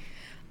dying.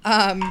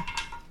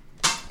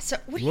 So,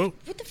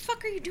 what the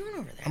fuck are you doing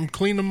over there? I'm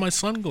cleaning my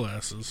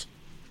sunglasses.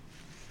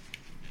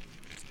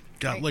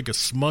 Got Right. like a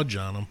smudge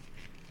on them.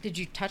 Did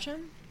you touch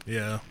him?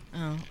 Yeah.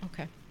 Oh,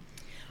 okay.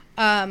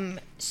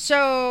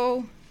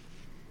 So,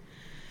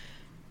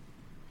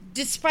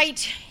 despite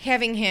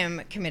having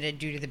him committed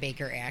due to the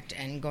Baker Act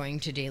and going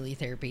to daily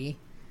therapy,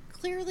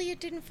 clearly it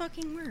didn't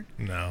fucking work.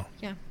 No.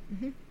 Yeah.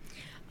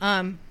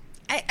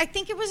 I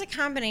think it was a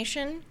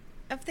combination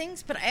of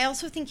things, but I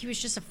also think he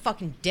was just a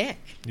fucking dick.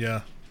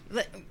 Yeah.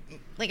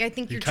 Like, I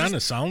think He you're kinda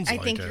just... sounds I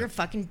like think it. you're a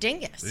fucking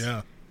dingus.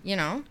 Yeah. You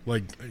know?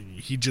 Like,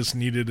 he just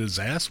needed his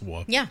ass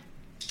whooped. Yeah.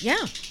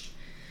 Yeah.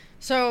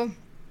 So,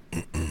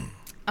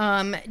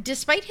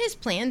 despite his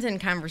plans and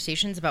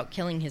conversations about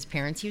killing his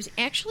parents, he was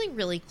actually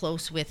really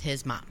close with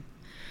his mom.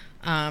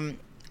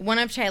 One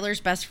of Tyler's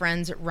best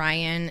friends,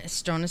 Ryan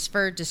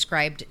Stonesford,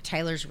 described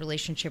Tyler's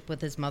relationship with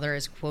his mother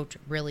as, quote,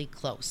 really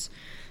close.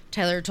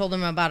 Tyler told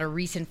him about a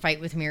recent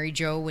fight with Mary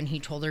Jo when he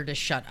told her to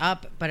shut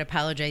up, but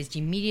apologized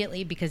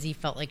immediately because he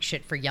felt like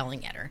shit for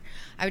yelling at her.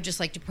 I would just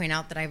like to point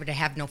out that I would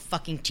have no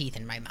fucking teeth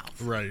in my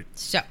mouth. Right.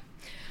 So,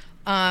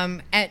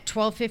 at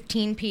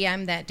 12:15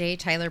 p.m. that day,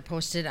 Tyler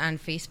posted on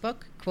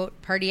Facebook,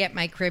 quote, party at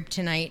my crib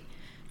tonight, ...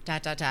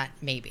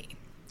 maybe.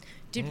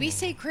 Did we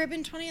say crib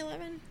in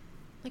 2011?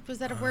 Like, was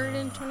that a word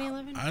in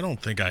 2011? I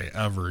don't think I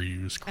ever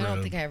used crib. I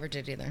don't think I ever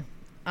did either.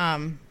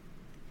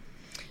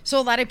 So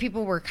a lot of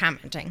people were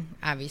commenting,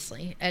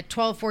 obviously. At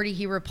 12:40,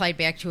 he replied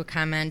back to a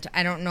comment,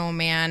 I don't know,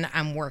 man,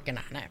 I'm working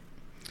on it.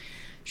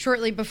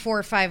 Shortly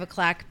before 5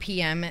 o'clock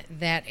p.m.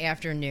 that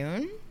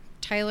afternoon,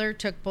 Tyler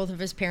took both of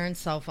his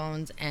parents' cell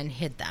phones and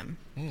hid them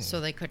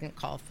so they couldn't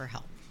call for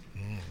help.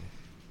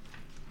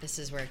 This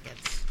is where it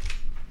gets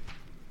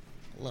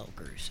a little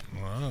gruesome.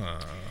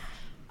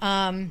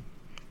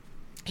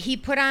 He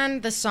put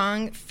on the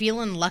song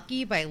Feelin'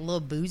 Lucky by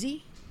Lil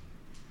Boozy.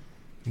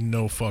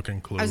 No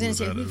fucking clue. I was going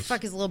to who say, that who the is.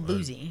 fuck is Lil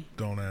Boozy?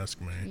 Don't ask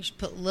me. You should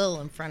put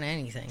Lil in front of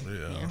anything.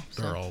 Yeah,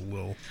 so. they're all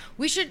Lil.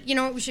 We should, you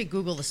know what, we should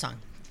Google the song.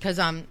 Because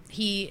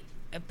he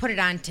put it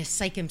on to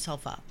psych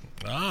himself up.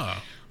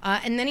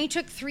 And then he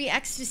took 3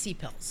 ecstasy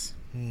pills.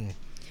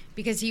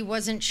 Because he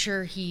wasn't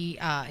sure he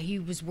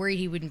was worried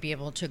he wouldn't be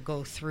able to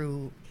go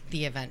through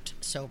the event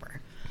sober.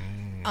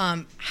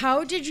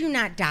 How did you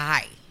not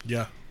die?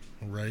 Yeah,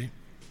 right?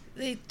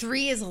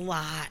 3 is a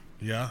lot.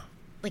 Yeah.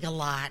 Like a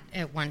lot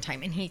at one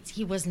time. And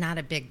he was not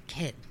a big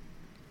kid.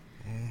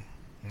 I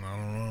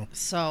don't know.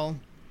 So,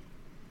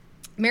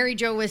 Mary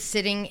Jo was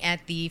sitting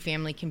at the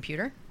family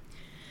computer.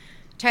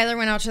 Tyler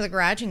went out to the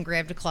garage and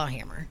grabbed a claw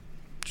hammer.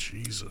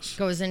 Jesus.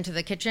 Goes into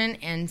the kitchen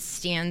and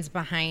stands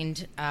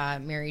behind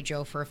Mary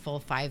Jo for a full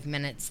 5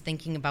 minutes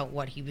thinking about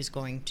what he was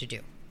going to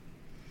do.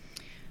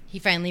 He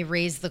finally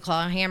raised the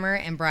claw hammer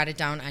and brought it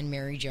down on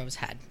Mary Jo's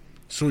head.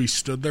 So he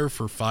stood there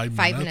for 5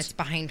 minutes? 5 minutes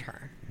behind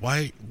her.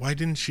 Why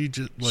didn't she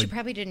just, She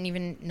probably didn't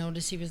even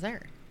notice he was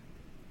there.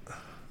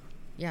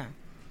 Yeah.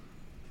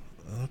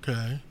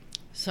 Okay.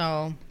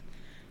 So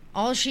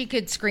all she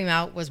could scream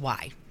out was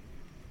why.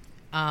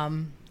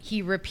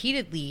 He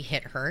repeatedly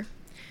hit her.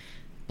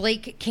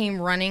 Blake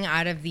came running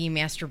out of the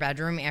master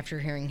bedroom after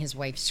hearing his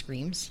wife's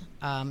screams.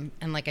 And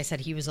like I said,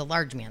 he was a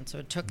large man, so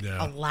it took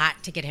a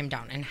lot to get him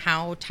down. And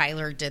how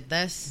Tyler did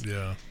this,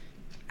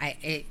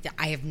 I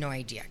have no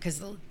idea,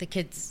 because the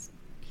kid's,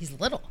 he's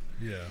little.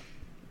 Yeah.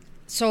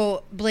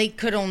 So Blake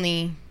could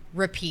only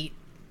repeat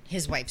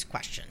his wife's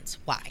questions.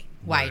 Why?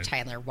 Why, right.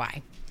 Tyler?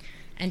 Why?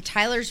 And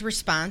Tyler's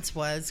response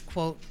was,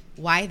 quote,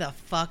 "Why the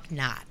fuck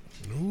not?"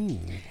 Ooh.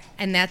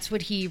 And that's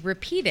what he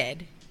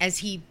repeated as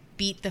he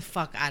beat the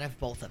fuck out of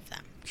both of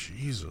them.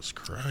 Jesus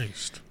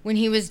Christ. When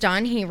he was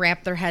done, he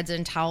wrapped their heads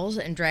in towels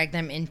and dragged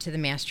them into the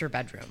master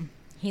bedroom.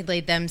 He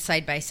laid them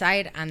side by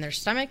side on their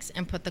stomachs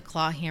and put the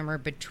claw hammer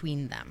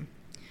between them.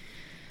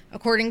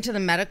 According to the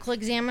medical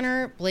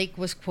examiner, Blake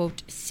was,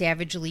 quote,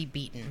 savagely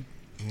beaten.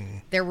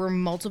 There were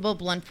multiple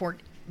blunt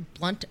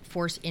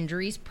force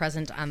injuries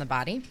present on the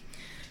body.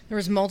 There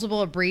was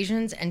multiple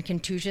abrasions and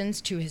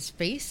contusions to his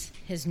face.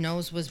 His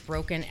nose was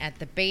broken at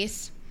the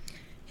base.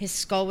 His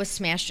skull was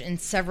smashed in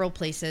several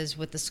places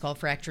with the skull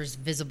fractures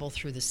visible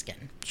through the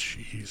skin.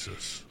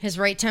 Jesus. His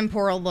right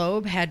temporal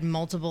lobe had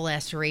multiple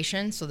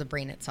lacerations, so the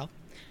brain itself.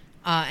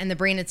 And the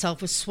brain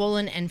itself was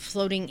swollen and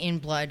floating in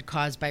blood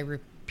caused by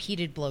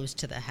repeated blows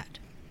to the head.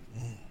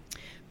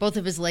 Both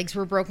of his legs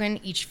were broken,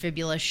 each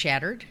fibula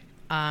shattered.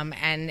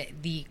 And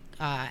the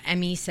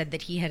ME said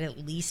that he had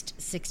at least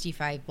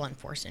 65 blunt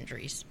force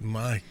injuries.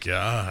 My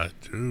God,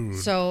 dude.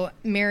 So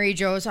Mary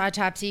Jo's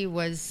autopsy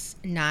was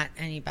not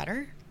any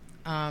better.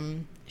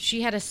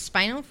 She had a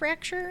spinal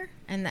fracture,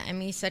 and the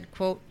ME said,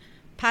 quote,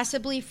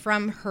 possibly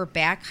from her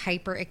back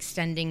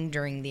hyperextending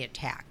during the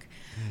attack.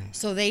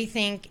 So they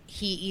think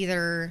he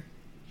either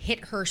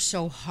hit her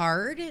so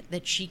hard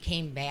that she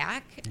came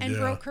back and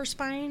broke her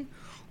spine,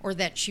 or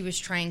that she was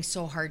trying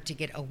so hard to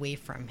get away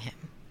from him.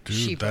 Dude,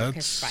 she broke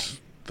his spine.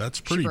 That's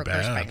pretty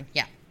bad.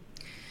 Yeah.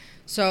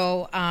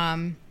 So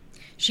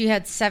she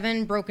had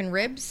 7 broken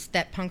ribs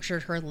that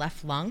punctured her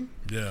left lung.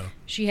 Yeah.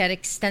 She had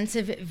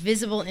extensive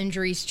visible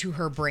injuries to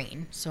her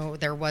brain. So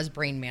there was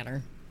brain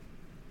matter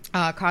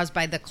caused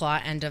by the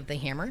claw end of the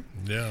hammer.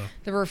 Yeah.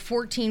 There were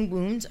 14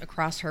 wounds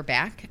across her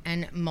back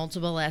and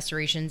multiple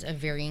lacerations of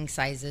varying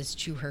sizes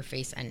to her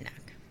face and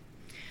neck.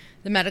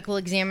 The medical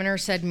examiner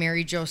said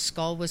Mary Jo's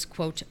skull was,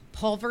 quote,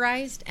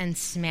 pulverized and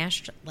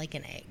smashed like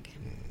an egg.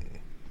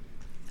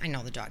 I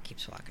know the dog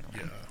keeps walking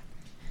around.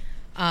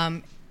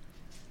 Yeah.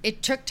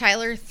 It took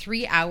Tyler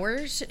 3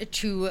 hours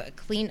to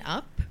clean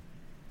up.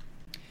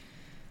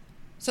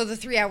 So the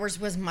 3 hours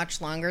was much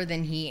longer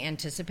than he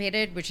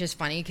anticipated, which is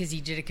funny because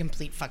he did a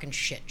complete fucking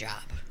shit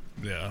job.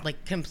 Yeah.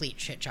 Like, complete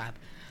shit job.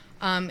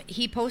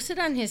 He posted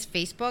on his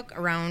Facebook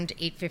around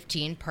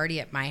 8:15, party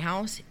at my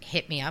house,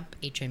 hit me up,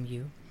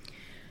 HMU.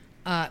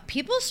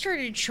 People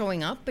started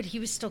showing up, but he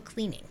was still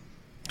cleaning.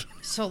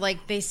 So,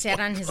 like, they sat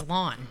on his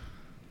lawn.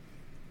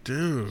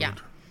 Dude.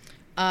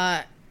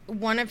 Yeah.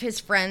 One of his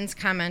friends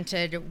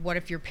commented, "What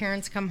if your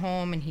parents come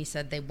home?" And he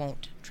said they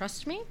won't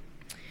trust me.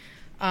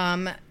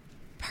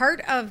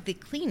 Part of the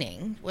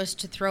cleaning was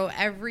to throw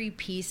every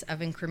piece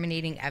of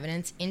incriminating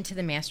evidence into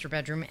the master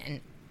bedroom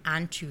and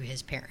onto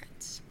his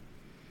parents.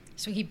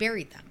 So he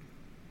buried them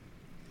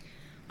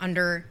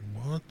under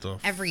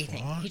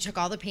everything. Fuck? He took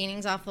all the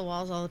paintings off the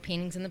walls, all the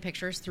paintings and the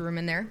pictures, threw them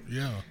in there.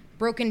 Yeah.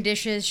 Broken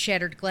dishes,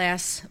 shattered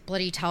glass,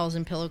 bloody towels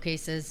and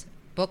pillowcases,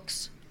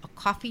 books, a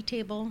coffee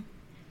table,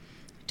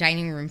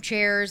 dining room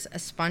chairs, a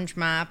sponge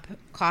mop,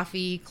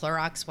 coffee,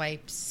 Clorox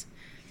wipes.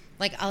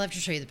 Like, I'll have to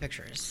show you the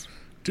pictures.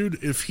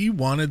 Dude, if he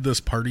wanted this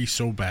party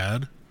so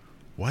bad,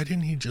 why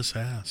didn't he just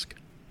ask?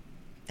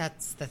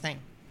 That's the thing.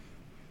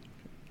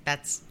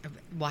 That's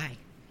why.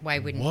 Why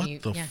wouldn't you?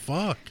 What the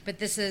fuck? But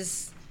this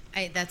is,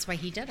 that's why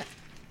he did it.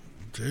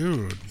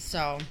 Dude.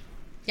 So,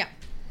 yeah.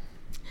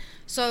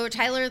 So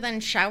Tyler then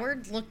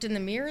showered, looked in the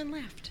mirror, and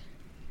laughed.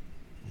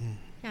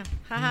 Yeah.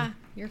 Haha,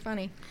 you're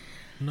funny.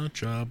 Nut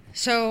job.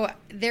 So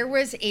there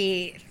was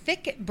a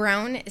thick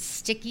brown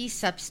sticky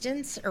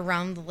substance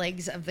around the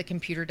legs of the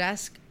computer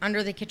desk,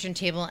 under the kitchen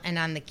table, and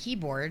on the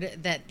keyboard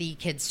that the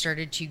kids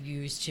started to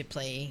use to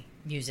play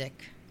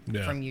music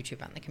from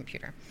YouTube on the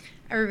computer.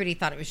 Everybody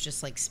thought it was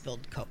just like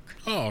spilled Coke.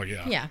 Oh,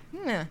 yeah.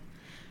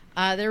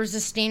 Yeah. There was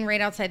a stain right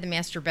outside the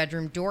master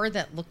bedroom door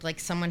that looked like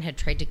someone had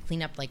tried to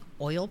clean up like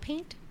oil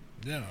paint.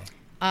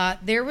 Yeah.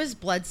 There was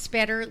blood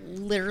spatter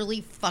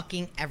literally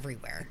fucking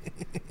everywhere.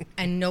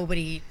 And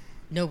nobody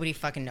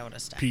fucking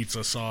noticed it.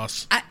 Pizza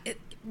sauce.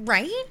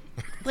 Right?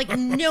 Like,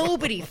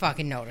 nobody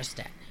fucking noticed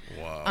it.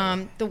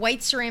 Wow. The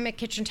white ceramic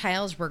kitchen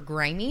tiles were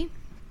grimy.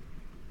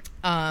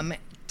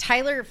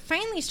 Tyler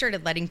finally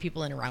started letting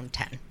people in around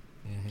 10.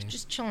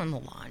 Just chill on the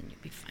lawn.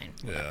 You'll be fine.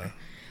 Yeah.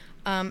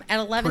 At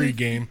 11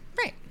 Pre-game.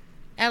 Right.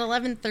 At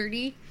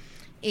 11:30,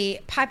 a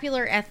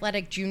popular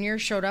athletic junior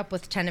showed up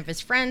with 10 of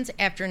his friends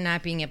after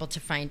not being able to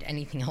find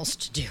anything else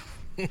to do.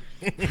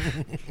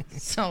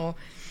 So,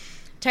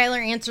 Tyler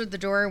answered the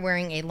door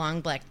wearing a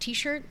long black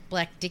t-shirt,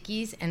 black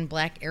Dickies, and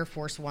black Air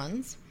Force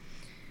Ones.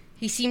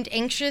 He seemed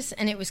anxious,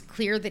 and it was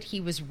clear that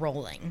he was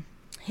rolling.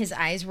 His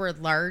eyes were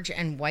large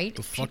and white.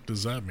 The fuck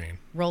does that mean?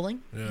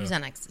 Rolling? Yeah. He was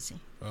on ecstasy.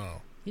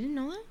 Oh. You didn't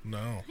know that? No.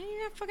 How did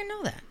you not fucking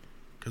know that?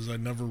 Because I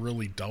never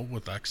really dealt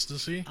with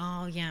ecstasy.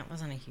 Oh, yeah, it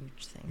wasn't a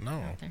huge thing. No.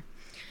 Out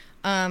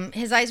there.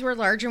 His eyes were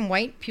large and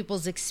white,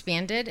 pupils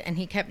expanded, and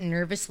he kept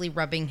nervously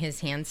rubbing his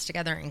hands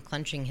together and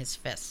clenching his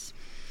fists.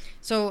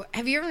 So,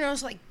 have you ever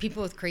noticed, like,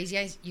 people with crazy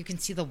eyes, you can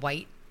see the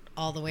white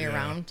all the way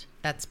around?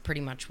 That's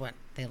pretty much what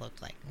they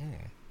looked like.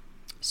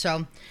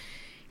 So,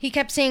 he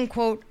kept saying,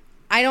 quote,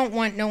 "I don't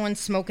want no one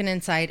smoking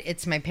inside.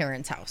 It's my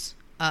parents' house."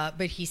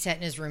 But he sat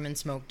in his room and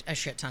smoked a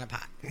shit ton of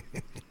pot.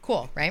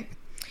 Cool, right?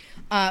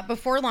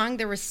 Before long,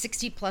 there were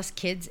 60-plus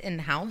kids in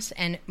the house,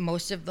 and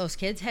most of those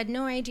kids had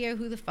no idea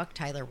who the fuck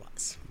Tyler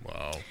was.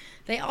 Wow.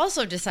 They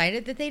also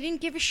decided that they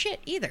didn't give a shit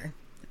either.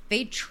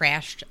 They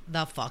trashed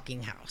the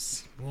fucking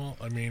house. Well,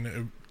 I mean,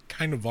 it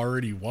kind of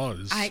already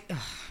was.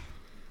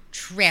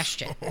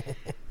 Trashed it.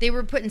 They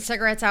were putting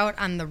cigarettes out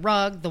on the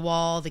rug, the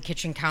wall, the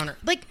kitchen counter.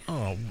 Like,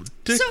 oh,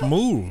 dick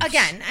moves.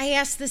 Again, I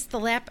asked this the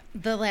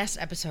last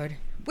episode.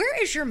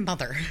 Where is your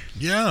mother?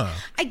 Yeah.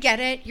 I get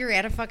it. You're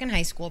at a fucking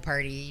high school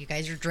party. You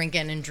guys are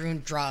drinking and doing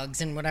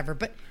drugs and whatever,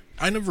 but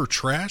I never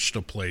trashed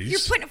a place. you're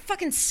putting a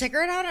fucking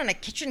cigarette out on a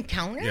kitchen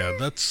counter? Yeah,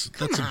 that's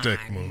a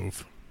dick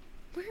move.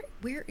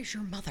 Where is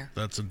your mother?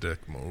 That's a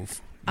dick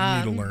move. You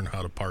need to learn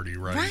how to party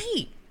right.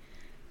 Right.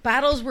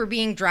 Bottles were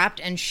being dropped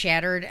and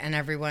shattered, and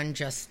everyone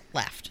just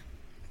left.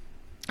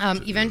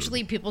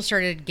 Eventually, people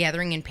started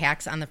gathering in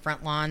packs on the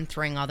front lawn,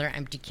 throwing all their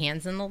empty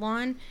cans in the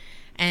lawn.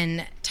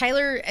 And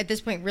Tyler, at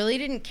this point, really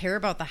didn't care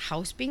about the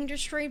house being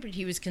destroyed, but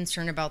he was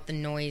concerned about the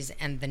noise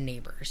and the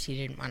neighbors. He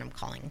didn't want them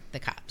calling the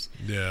cops.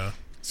 Yeah.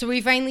 So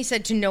he finally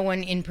said to no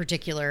one in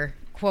particular,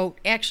 quote,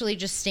 "Actually,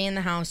 just stay in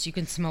the house. You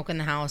can smoke in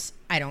the house.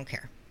 I don't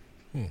care."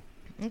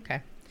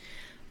 Okay.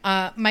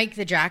 Mike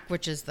the Jock,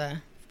 which is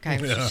the guy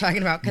I was just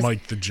talking about.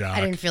 Mike the Jock.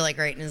 I didn't feel like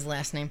writing his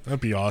last name.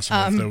 That'd be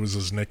awesome if that was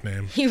his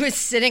nickname. He was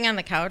sitting on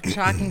the couch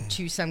talking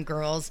to some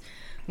girls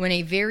when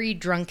a very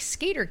drunk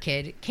skater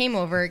kid came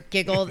over,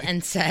 giggled,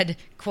 and said,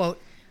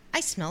 quote,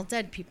 "I smell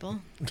dead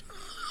people."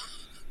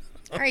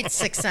 All right,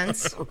 Sixth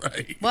Sense.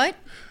 Right. What?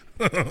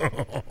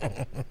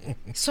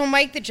 So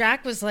Mike the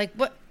Jock was like,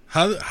 what?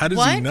 How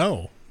does he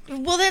know?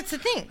 Well, that's the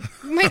thing.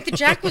 Mike the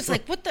Jock was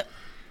like,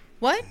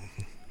 what?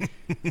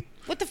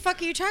 What the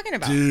fuck are you talking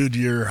about? Dude,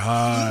 you're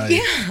high.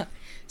 Yeah.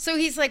 So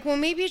he's like, well,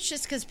 maybe it's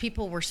just because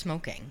people were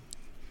smoking.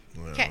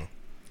 Okay.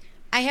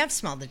 I have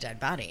smelled a dead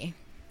body.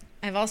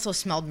 I've also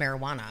smelled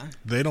marijuana.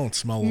 They don't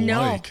smell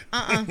alike.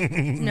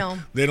 No.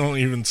 They don't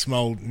even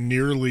smell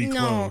nearly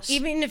close. No,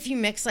 even if you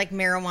mix like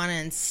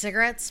marijuana and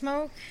cigarette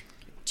smoke,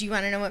 do you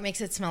want to know what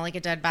makes it smell like a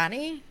dead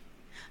body?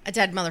 A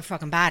dead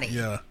motherfucking body.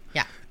 Yeah.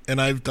 Yeah.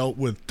 And I've dealt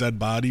with dead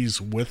bodies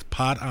with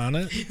pot on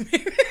it.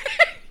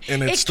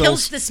 And it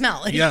kills the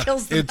smell. It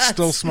kills the it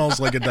still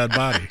smells like a dead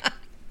body.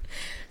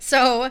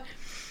 So,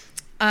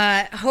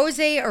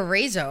 Jose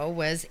Arezzo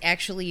was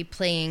actually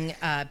playing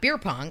beer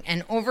pong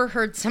and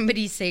overheard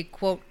somebody say,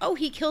 quote, "Oh,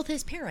 he killed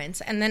his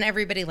parents," and then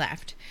everybody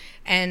laughed.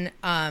 And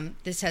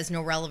this has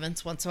no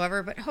relevance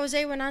whatsoever, but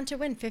Jose went on to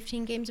win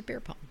 15 games of beer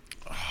pong.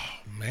 Oh,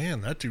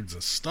 man, that dude's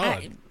a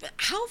stud.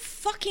 How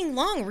fucking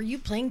long were you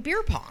playing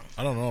beer pong?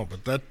 I don't know,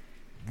 but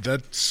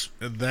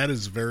that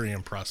is very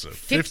impressive.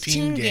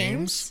 15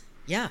 games?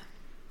 Yeah.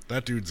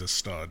 That dude's a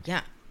stud.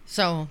 Yeah.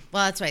 So,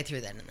 well, that's why I threw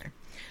that in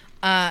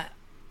there.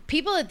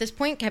 People at this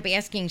point kept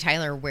asking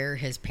Tyler where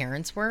his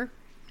parents were.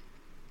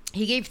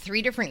 He gave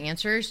 3 different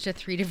answers to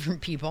 3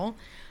 different people.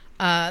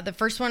 The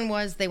first one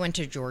was they went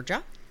to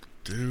Georgia.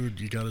 Dude,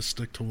 you got to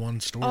stick to one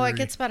story. Oh, it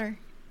gets better.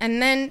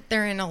 And then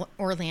they're in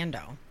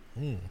Orlando.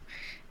 Ooh.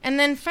 And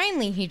then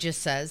finally he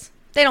just says,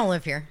 they don't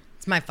live here.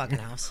 It's my fucking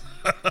house.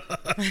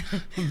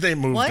 They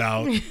moved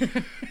out.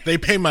 They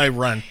pay my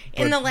rent.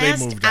 In the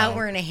last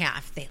hour and a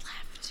half, they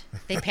left.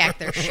 They packed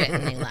their shit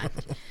and they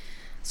left.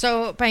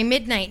 So by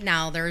midnight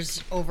now,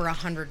 there's over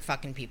 100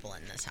 fucking people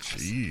in this house.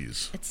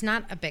 Jeez. It's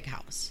not a big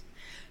house.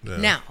 Yeah.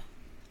 Now,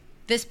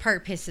 this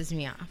part pisses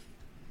me off.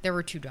 There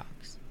were 2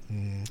 dogs.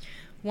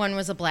 One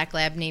was a black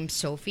lab named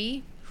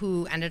Sophie,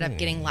 who ended up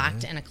getting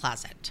locked in a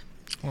closet.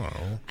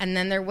 Oh. And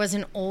then there was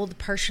an old,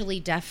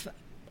 partially deaf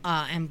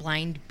and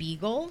blind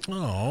beagle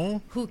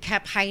who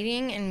kept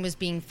hiding and was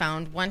being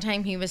found. One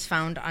time he was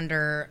found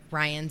under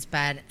Ryan's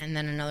bed, and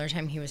then another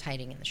time he was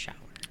hiding in the shower.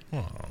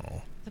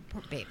 Oh. The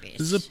poor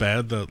babies. Is it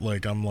bad that,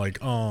 like, I'm like,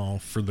 oh,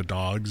 for the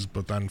dogs,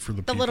 but then for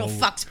the people... little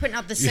fucks putting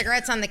out the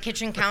cigarettes on the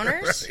kitchen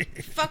counters?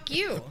 Right. Fuck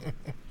you.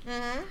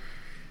 Mm-hmm.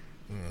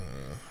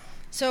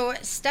 So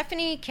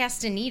Stephanie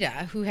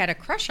Castaneda, who had a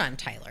crush on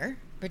Tyler,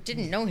 but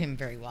didn't know him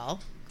very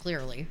well,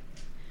 clearly,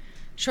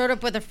 showed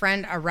up with a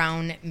friend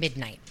around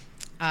midnight.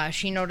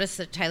 She noticed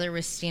that Tyler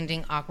was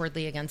standing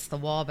awkwardly against the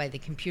wall by the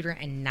computer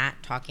and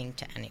not talking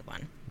to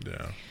anyone.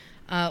 Yeah.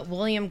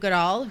 William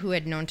Goodall, who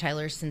had known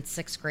Tyler since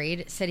 6th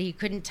grade, said he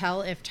couldn't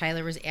tell if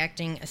Tyler was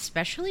acting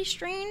especially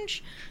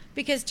strange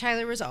because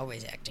Tyler was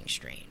always acting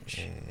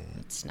strange.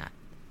 It's not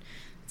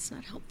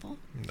helpful.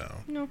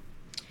 No.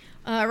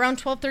 Around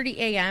 12:30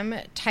 a.m.,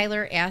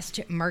 Tyler asked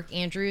Mark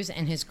Andrews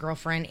and his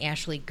girlfriend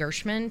Ashley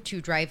Gershman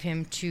to drive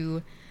him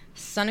to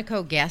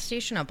Sunoco gas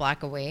station a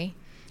block away.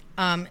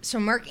 So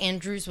Mark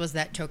Andrews was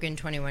that token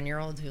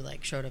 21-year-old who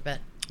showed up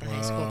at a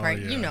high school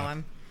party. Yeah. You know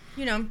him.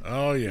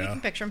 Oh, yeah. You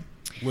can picture him.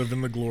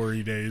 Living the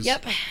glory days.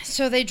 Yep.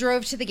 So they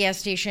drove to the gas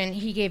station.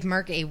 He gave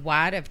Mark a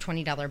wad of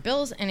 $20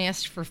 bills and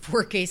asked for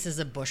 4 cases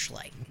of Busch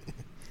Light.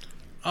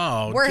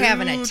 Oh, We're dude.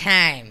 having a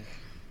time.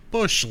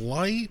 Busch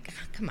Light?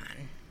 Come on.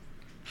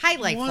 High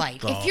Life What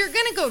Light. the If you're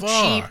going to go fuck?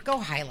 cheap, go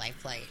High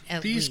Life Light.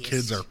 These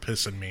kids are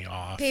pissing me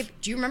off. Babe,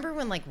 do you remember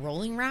when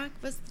Rolling Rock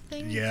was the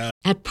thing? Yeah.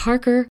 At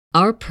Parker,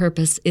 our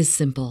purpose is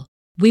simple.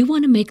 We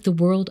want to make the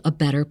world a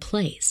better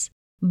place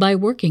by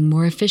working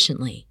more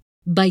efficiently,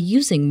 by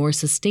using more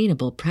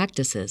sustainable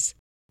practices,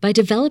 by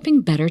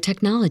developing better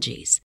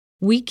technologies.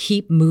 We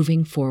keep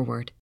moving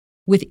forward.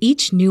 With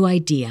each new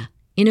idea,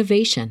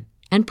 innovation,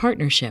 and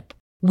partnership,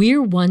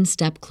 we're one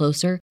step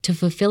closer to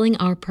fulfilling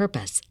our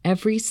purpose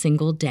every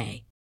single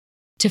day.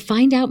 To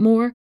find out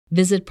more,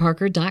 visit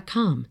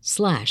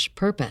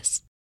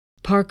parker.com/purpose.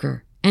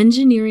 Parker,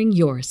 engineering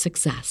your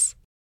success.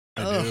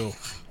 I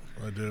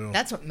do.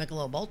 That's what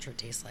Michelob Ultra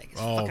tastes like.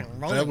 It's Oh, fucking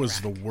Rolling that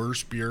was Rock. the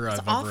worst beer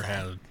I've awful. ever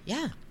had.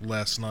 Yeah.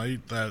 Last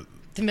night, that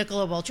The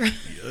Michelob Ultra.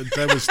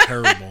 that was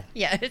terrible.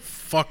 Yeah,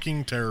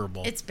 Fucking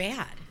terrible. it's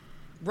bad.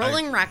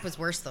 Rolling Rock was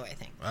worse, though, I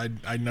think.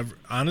 I never,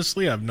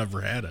 honestly, I've never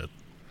had it.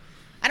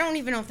 I don't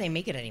even know if they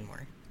make it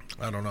anymore.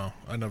 I don't know.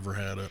 I never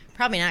had it.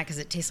 Probably not, because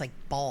it tastes like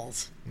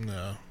balls.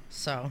 No.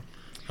 So,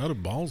 How do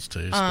balls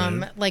taste,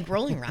 babe? like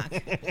Rolling Rock.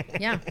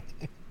 Yeah.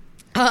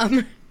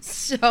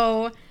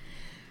 So,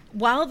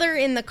 while they're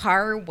in the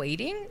car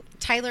waiting,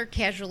 Tyler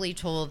casually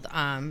told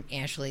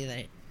Ashley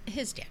that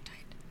his dad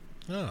died.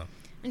 Oh.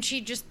 And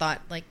she just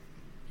thought,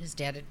 his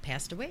dad had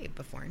passed away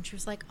before. And she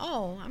was like,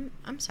 oh,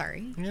 I'm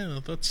sorry. Yeah,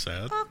 that's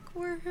sad.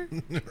 Awkward.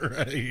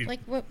 Right.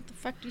 What the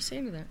fuck do you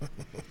say to that?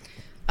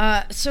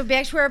 So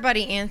back to our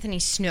buddy Anthony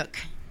Snook.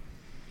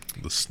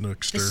 The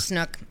Snookster. The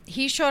Snook.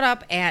 He showed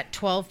up at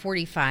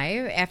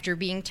 12:45 after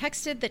being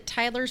texted that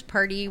Tyler's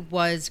party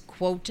was,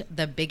 quote,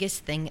 the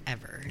biggest thing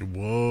ever.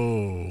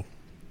 Whoa.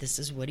 This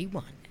is what he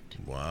wanted.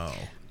 Wow.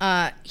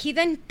 He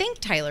then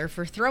thanked Tyler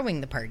for throwing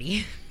the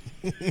party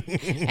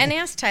and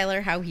asked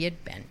Tyler how he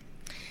had been.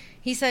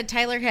 He said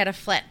Tyler had a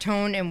flat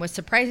tone and was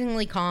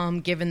surprisingly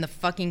calm given the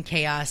fucking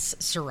chaos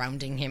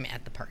surrounding him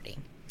at the party.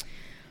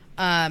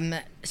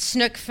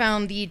 Snook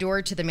found the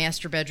door to the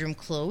master bedroom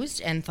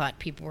closed and thought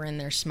people were in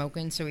there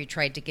smoking, so he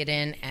tried to get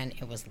in, and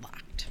it was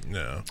locked.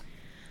 Yeah.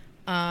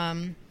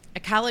 A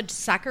college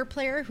soccer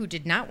player who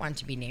did not want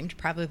to be named,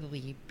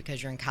 probably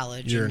because you're in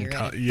college You're and in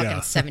you're at a yeah.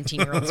 fucking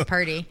 17-year-old's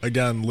party.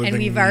 Again, living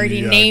and we've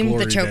already named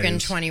the glory token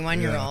days.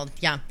 21-year-old.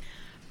 Yeah.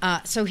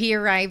 So he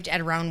arrived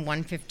at around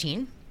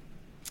 1:15.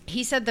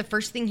 He said the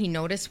first thing he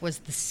noticed was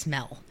the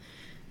smell.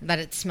 That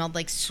it smelled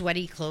like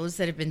sweaty clothes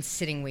that had been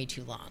sitting way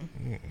too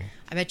long.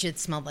 I bet you it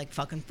smelled like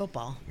fucking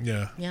football.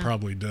 Yeah,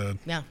 probably did.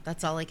 Yeah,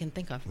 that's all I can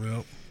think of.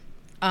 Yep.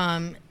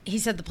 He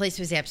said the place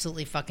was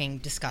absolutely fucking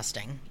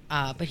disgusting.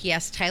 But he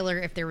asked Tyler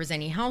if there was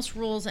any house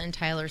rules, and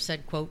Tyler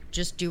said, quote,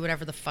 just do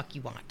whatever the fuck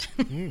you want.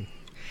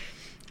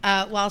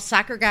 While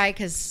soccer guy,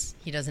 because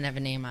he doesn't have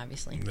a name,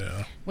 obviously,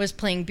 was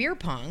playing beer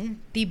pong,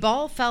 the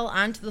ball fell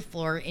onto the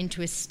floor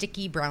into a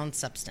sticky brown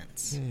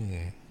substance.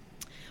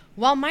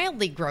 While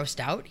mildly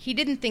grossed out, he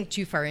didn't think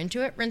too far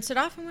into it, rinsed it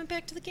off, and went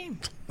back to the game.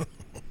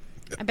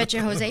 I bet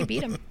you Jose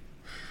beat him.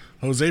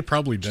 Jose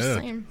probably Just did.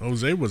 saying.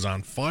 Jose was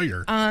on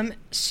fire.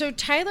 So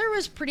Tyler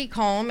was pretty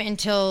calm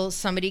until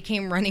somebody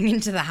came running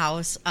into the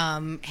house,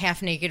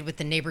 half naked with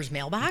the neighbor's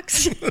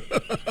mailbox.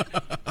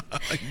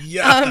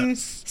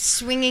 Yes.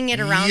 Swinging it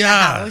around the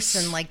house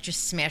and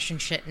just smashing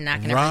shit and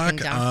knocking everything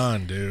down. Rock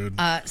on, dude.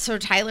 So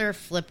Tyler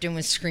flipped and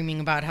was screaming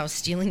about how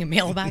stealing a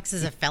mailbox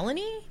is a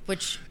felony,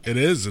 which It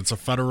is. It's a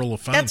federal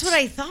offense. that's what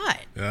I thought.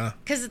 Yeah.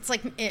 Because it's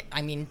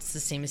it's the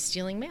same as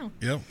stealing mail.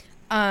 Yep.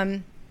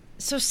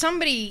 So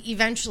somebody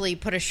eventually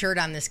put a shirt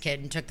on this kid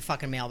and took the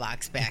fucking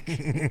mailbox back,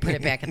 put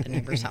it back at the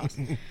neighbor's house.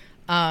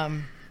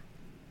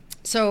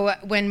 So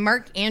when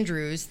Mark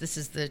Andrews, this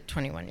is the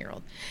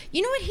 21-year-old,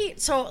 you know what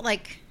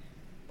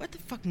what the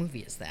fuck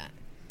movie is that?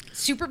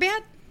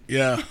 Superbad?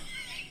 Yeah.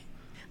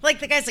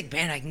 The guy's like,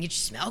 man, I can get you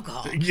some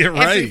alcohol. Yeah,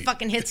 After he right.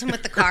 fucking hits him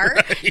with the car.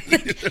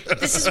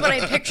 This is what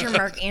I picture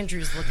Mark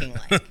Andrews looking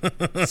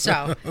like.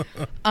 So,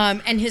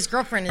 and his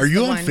girlfriend is Are you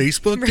the on one.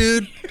 Facebook,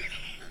 dude?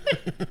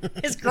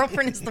 His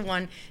girlfriend is the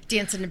one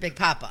dancing to Big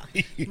Papa.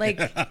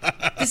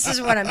 This is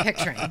what I'm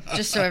picturing,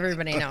 just so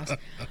everybody knows.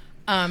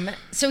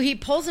 So he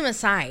pulls him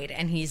aside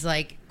and he's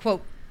like,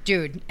 quote,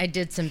 dude, I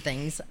did some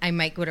things. I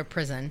might go to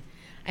prison.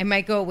 I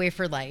might go away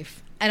for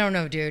life. I don't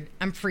know, dude.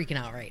 I'm freaking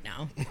out right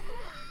now.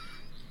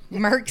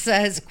 Mark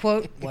says,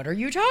 quote, "What are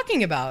you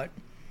talking about?"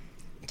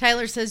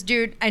 Tyler says,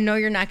 "Dude, I know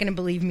you're not going to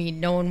believe me.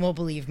 No one will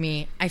believe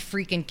me. I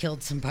freaking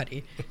killed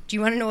somebody." Do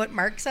you want to know what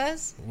Mark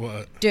says?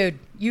 What? "Dude,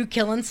 you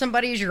killing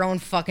somebody is your own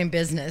fucking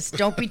business.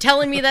 Don't be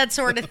telling me that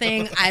sort of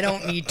thing. I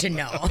don't need to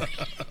know."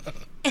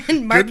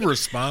 And Good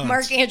response.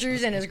 Mark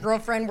Andrews and his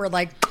girlfriend were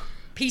like,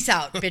 "Peace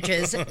out,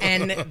 bitches."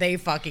 And they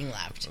fucking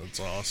left. That's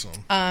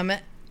awesome.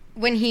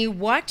 When he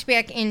walked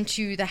back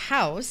into the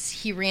house,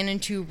 he ran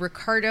into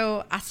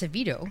Ricardo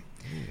Acevedo,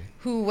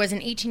 who was an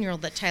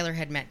 18-year-old that Tyler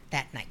had met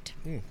that night.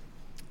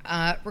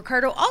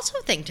 Ricardo also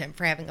thanked him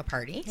for having a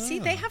party. See,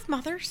 they have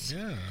mothers.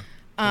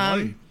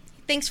 Yeah.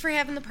 Thanks for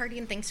having the party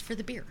and thanks for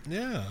the beer.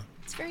 Yeah.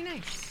 It's very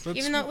nice. That's-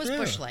 Even though it was yeah.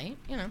 Busch Light,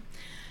 you know.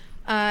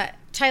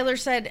 Tyler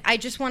said, "I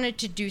just wanted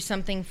to do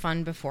something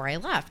fun before I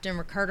left." And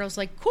Ricardo's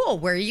like, "Cool,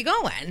 where are you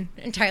going?"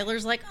 And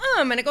Tyler's like, "Oh,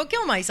 I'm going to go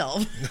kill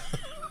myself."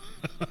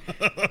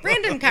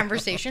 Random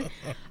conversation.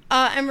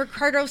 And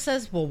Ricardo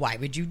says, "Well, why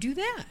would you do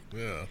that?"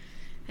 Yeah.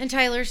 And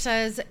Tyler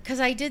says, "Because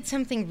I did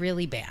something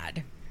really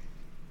bad."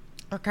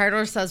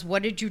 Ricardo says,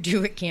 "What did you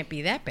do? It can't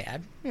be that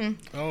bad."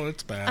 Oh,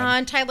 it's bad.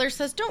 And Tyler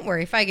says, "Don't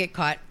worry. If I get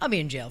caught, I'll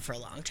be in jail for a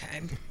long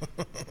time."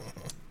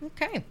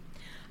 Okay.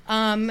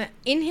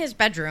 In his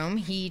bedroom,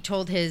 he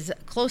told his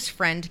close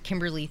friend,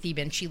 Kimberly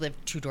Theben, she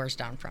lived 2 doors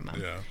down from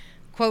him. Yeah.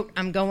 Quote,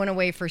 "I'm going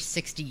away for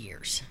 60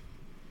 years.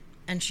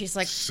 And she's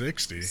like,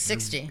 60.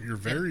 60. You're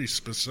very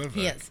specific.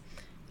 He is.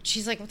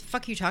 She's like, "What the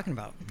fuck are you talking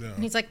about?" Yeah.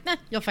 And he's like, "Nah,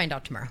 you'll find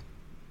out tomorrow."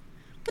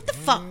 What the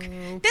fuck?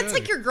 That's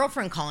like your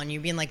girlfriend calling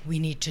you, being like, "We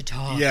need to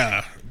talk."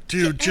 Yeah.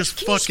 Dude, just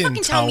Can you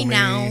fucking tell me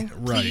now,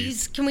 Right.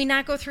 please? Can we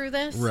not go through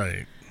this?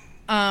 Right.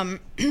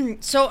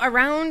 So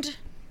around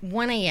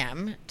 1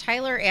 a.m.,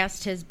 Tyler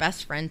asked his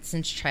best friend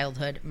since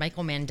childhood,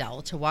 Michael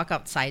Mandel, to walk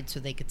outside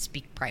so they could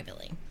speak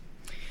privately.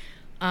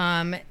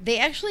 They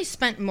actually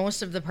spent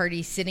most of the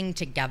party sitting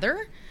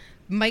together.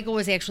 Michael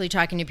was actually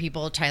talking to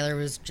people. Tyler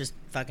was just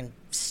fucking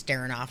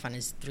staring off on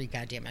his 3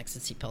 goddamn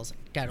ecstasy pills.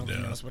 God only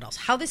knows what else.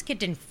 How this kid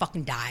didn't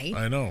fucking die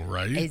I know,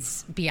 right?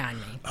 is beyond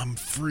me. I'm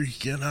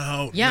freaking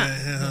out, Yeah.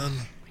 man.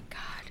 Oh, my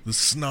God. The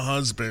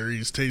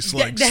snozberries taste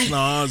like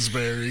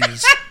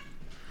snozberries.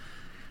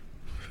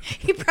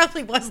 He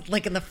probably was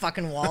licking the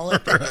fucking wall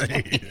at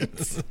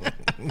that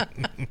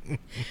point.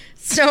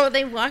 So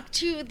they walk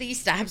to the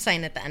stop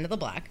sign at the end of the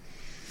block.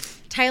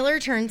 Tyler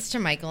turns to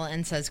Michael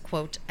and says,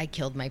 quote, "I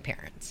killed my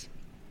parents."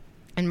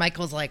 And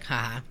Michael's like,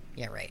 haha,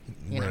 yeah, right.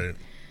 You know? Right.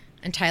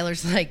 And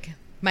Tyler's like,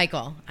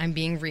 "Michael, I'm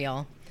being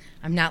real.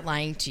 I'm not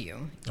lying to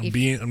you. I'm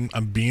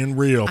being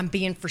real. I'm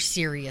being for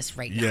serious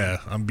right now." Yeah,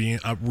 I'm being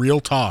real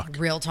talk.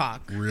 Real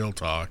talk. Real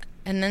talk.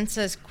 And then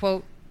says,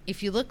 quote,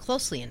 "If you look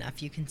closely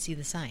enough, you can see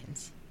the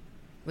signs."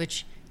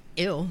 Which,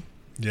 ew.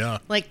 Yeah.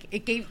 Like,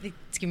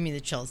 it's giving me the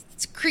chills.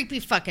 It's a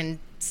creepy fucking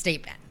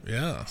statement.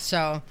 Yeah.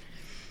 So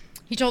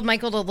he told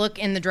Michael to look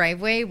in the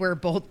driveway where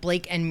both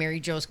Blake and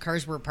Mary Jo's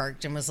cars were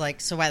parked and was like,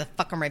 "So why the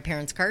fuck are my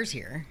parents' cars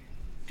here?"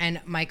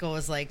 And Michael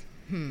was like,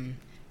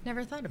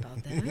 never thought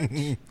about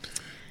that.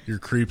 You're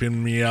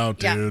creeping me out,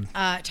 dude.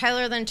 Yeah.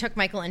 Tyler then took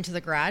Michael into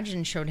the garage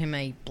and showed him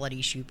a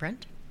bloody shoe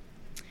print.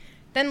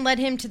 Then led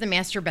him to the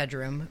master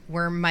bedroom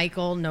where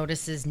Michael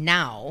notices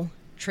now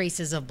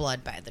traces of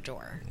blood by the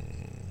door.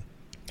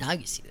 Now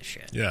you see the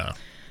shit. Yeah.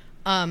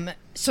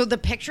 So the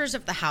pictures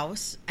of the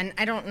house, and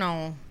I don't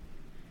know,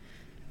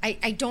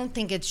 I don't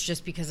think it's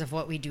just because of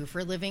what we do for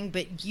a living,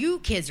 but you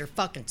kids are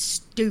fucking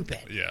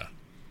stupid. Yeah.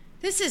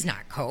 This is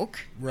not Coke.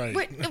 Right.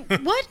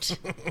 What?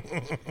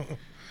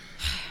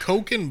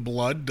 Coke and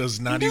blood does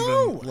not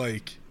No. even,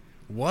 like,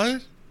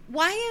 what?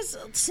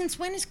 Since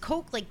when is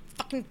Coke like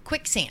fucking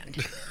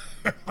quicksand?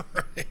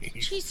 Right.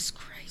 Jesus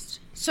Christ.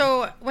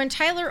 So when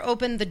Tyler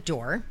opened the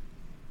door,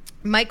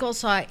 Michael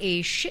saw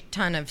a shit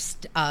ton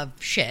of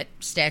shit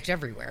stacked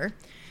everywhere,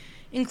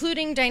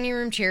 including dining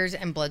room chairs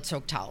and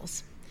blood-soaked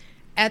towels.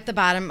 At the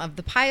bottom of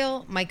the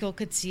pile, Michael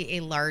could see a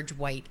large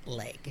white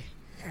leg.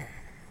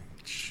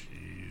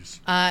 Jeez.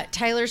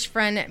 Tyler's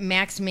friend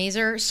Max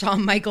Mazer saw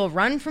Michael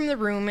run from the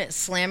room,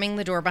 slamming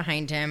the door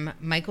behind him.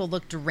 Michael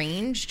looked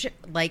deranged,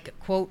 like,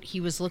 quote,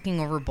 he was looking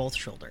over both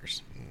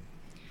shoulders.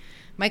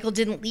 Michael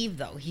didn't leave,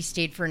 though. He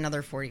stayed for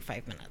another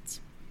 45 minutes.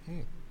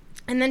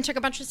 And then took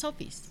a bunch of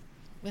selfies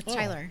with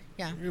Tyler.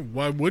 Yeah.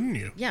 Why wouldn't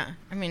you? Yeah.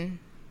 I mean,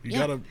 You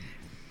gotta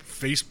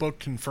Facebook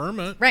confirm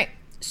it. Right.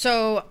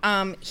 So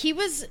he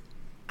was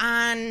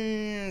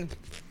on,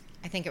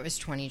 I think it was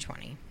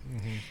 2020.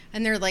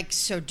 And they're like,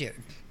 "So,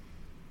 dude,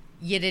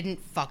 you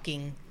didn't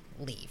fucking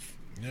leave."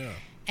 Yeah.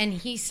 And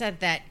he said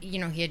that, he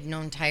had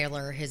known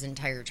Tyler his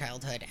entire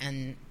childhood,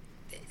 and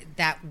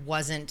that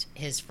wasn't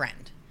his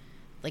friend.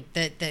 Like,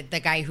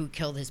 the guy who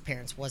killed his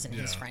parents wasn't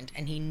his friend,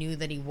 and he knew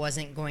that he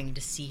wasn't going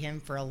to see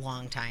him for a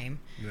long time.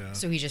 Yeah.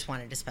 So he just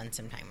wanted to spend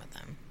some time with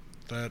him.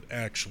 That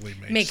actually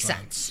Makes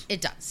sense.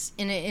 It does.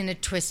 In a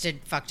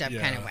twisted, fucked up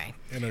kind of way.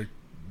 In a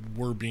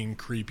we're being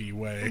creepy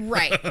way.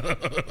 Right.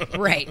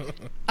 Right.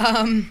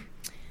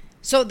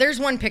 So there's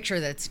one picture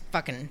that's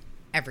fucking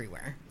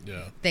everywhere.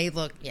 Yeah. They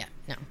look,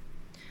 no.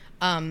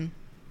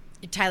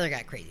 Tyler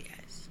got crazy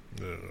eyes.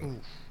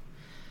 Ugh.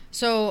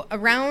 So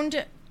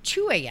around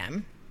 2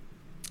 a.m.,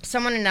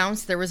 someone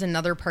announced there was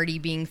another party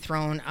being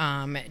thrown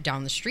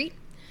down the street.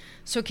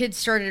 So kids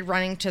started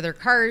running to their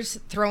cars,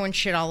 throwing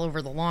shit all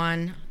over the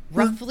lawn.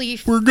 Roughly...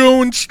 We're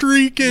going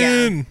streaking!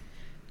 Yeah.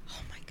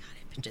 Oh my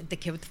God, the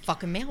kid with the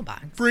fucking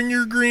mailbox. Bring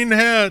your green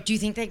hat! Do you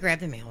think they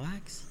grabbed the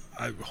mailbox?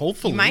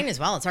 Hopefully. You might as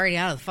well. It's already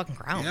out of the fucking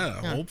ground.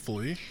 Yeah,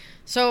 hopefully.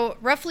 So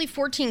roughly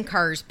 14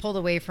 cars pulled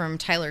away from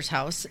Tyler's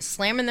house,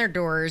 slamming their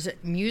doors,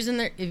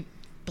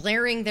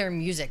 blaring their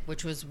music,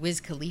 which was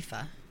Wiz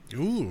Khalifa.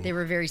 Ooh. They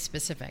were very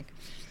specific.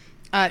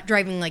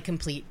 Driving like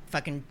complete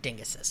fucking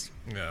dinguses.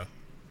 Yeah.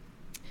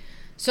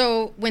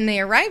 So when they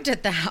arrived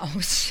at the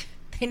house,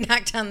 they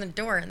knocked on the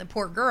door, and the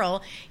poor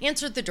girl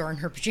answered the door in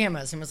her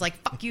pajamas and was like,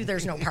 fuck you,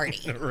 there's no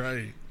party.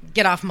 Right.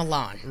 Get off my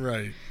lawn.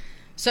 Right.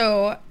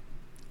 So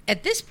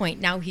at this point,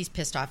 now he's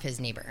pissed off his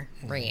neighbor,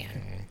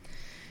 Rayanne.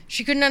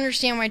 She couldn't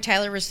understand why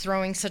Tyler was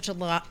throwing such a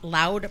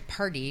loud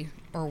party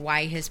or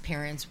why his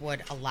parents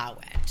would allow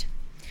it.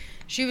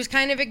 She was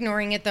kind of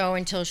ignoring it, though,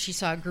 until she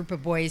saw a group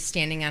of boys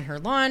standing on her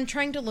lawn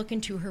trying to look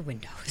into her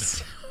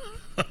windows.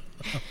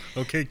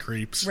 Okay,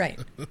 creeps. Right.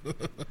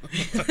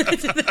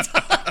 That's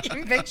all I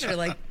can picture.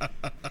 Like,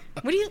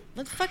 what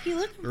the fuck are you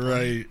looking for?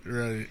 Right,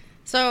 right.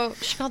 So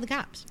she called the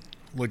cops.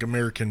 Like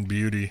American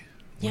Beauty.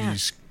 When Yeah.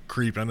 he's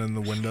creeping in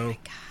the window.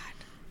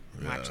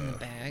 Oh, my God. Watching the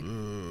bag.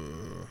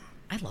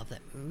 I love that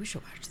movie. We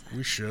should watch that.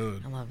 We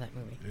should. I love that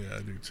movie. Yeah,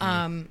 I do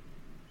too.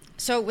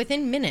 So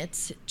within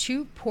minutes,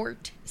 2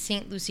 Port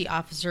St. Lucie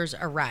officers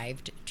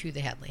arrived to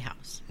the Hadley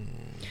house.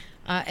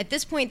 At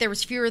this point, there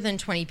was fewer than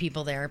 20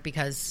 people there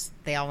because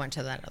they all went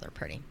to that other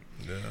party.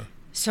 Yeah.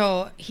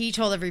 So he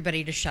told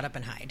everybody to shut up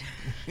and hide.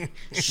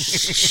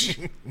 Shh.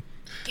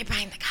 Get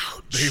behind the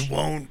couch. They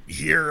won't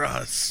hear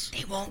us.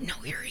 They won't know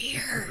you're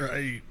here.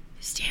 Right.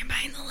 Stand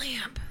behind the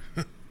lamp.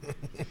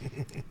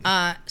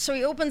 So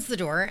he opens the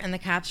door, and the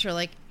cops are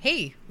like,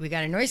 hey, we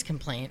got a noise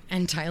complaint.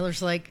 And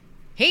Tyler's like,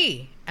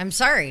 hey, I'm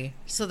sorry.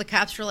 So the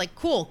cops were like,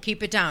 cool,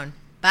 keep it down.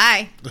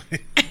 Bye.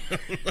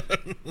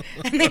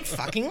 And they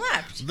fucking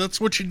left. That's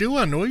what you do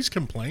on noise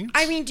complaints.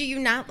 I mean, do you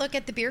not look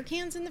at the beer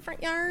cans in the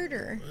front yard?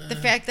 Or the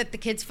fact that the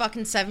kid's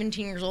fucking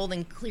 17 years old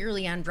and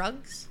clearly on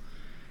drugs?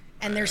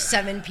 And there's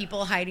 7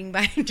 people hiding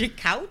behind a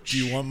couch?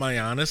 Do you want my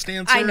honest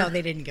answer? I know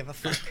they didn't give a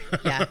fuck.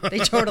 Yeah, they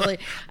totally.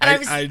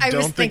 And I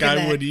don't think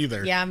I would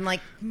either. Yeah, I'm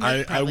like,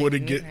 I would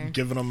have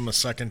given them a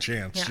second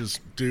chance. Yeah.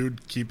 Just,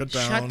 dude, keep it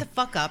down. Shut the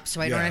fuck up so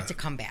I don't have to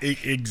come back.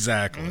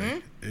 Exactly.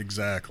 Mm-hmm.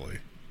 Exactly.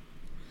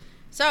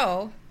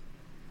 So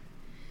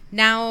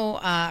now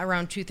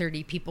around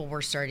 2:30, people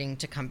were starting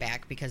to come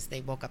back because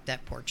they woke up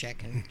that poor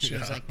chick and she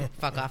was like,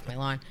 fuck off my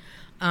lawn.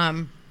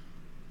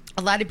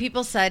 A lot of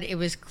people said it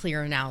was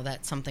clear now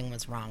that something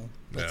was wrong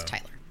with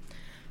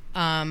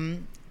Tyler.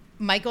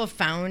 Michael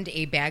found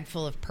a bag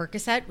full of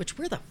Percocet, which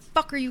where the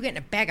fuck are you getting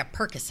a bag of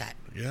Percocet?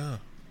 Yeah.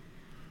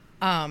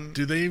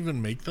 Do they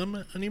even make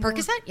them anymore?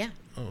 Percocet? Yeah.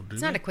 Oh, do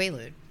It's they? not a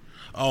Quaalude.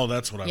 Oh,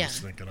 that's what I was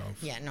thinking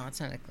of. Yeah, no, it's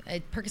not.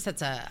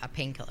 Percocet's a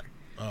painkiller.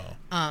 Oh.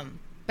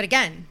 But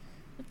again,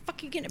 what the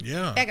fuck are you getting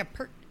a bag of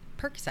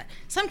Percocet?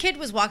 Some kid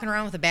was walking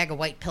around with a bag of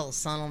white pills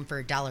selling them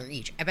for $1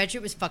 each. I bet you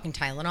it was fucking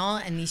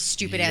Tylenol, and these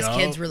stupid-ass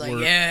kids were like,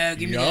 yeah,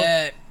 give me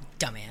that.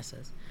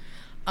 Dumbasses.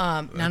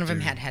 None of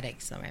them had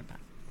headaches, though, I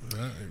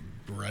bet.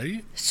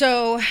 Right?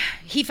 So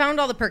he found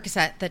all the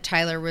Percocet that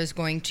Tyler was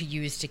going to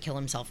use to kill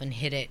himself and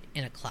hid it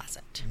in a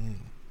closet.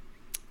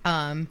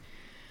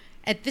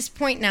 At this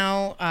point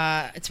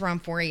now, it's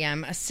around 4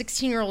 a.m., a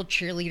 16-year-old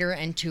cheerleader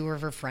and 2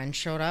 of her friends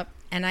showed up,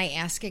 and I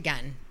ask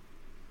again,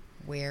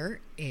 where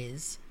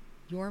is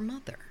your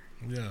mother?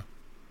 Yeah.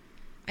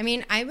 I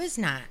mean, I was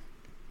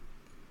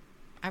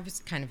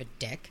kind of a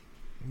dick.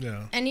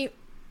 Yeah. And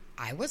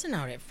I wasn't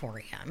out at 4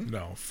 a.m.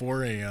 No,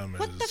 4 a.m.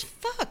 What the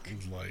fuck?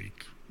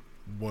 Like,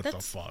 what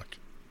the fuck?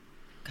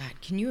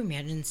 God, can you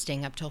imagine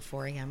staying up till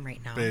 4 a.m.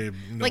 right now? Babe,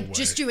 no like, way.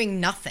 just doing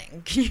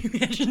nothing. Can you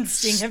imagine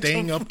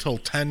staying up till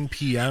 10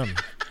 p.m.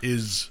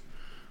 is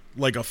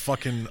like a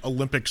fucking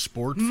Olympic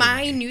sport for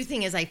My me. new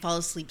thing is I fall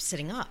asleep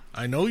sitting up.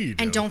 I know you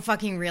do. And don't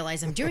fucking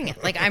realize I'm doing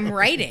it. Like, I'm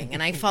writing,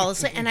 and I fall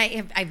asleep, and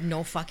I have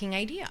no fucking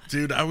idea.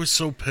 Dude, I was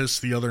so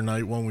pissed the other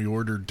night when we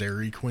ordered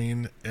Dairy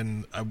Queen,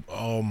 and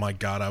oh my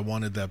God, I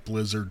wanted that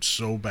Blizzard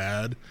so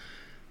bad.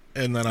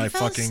 And then I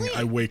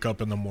wake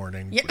up in the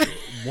morning. Yeah.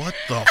 What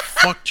the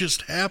fuck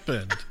just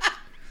happened?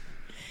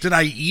 Did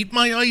I eat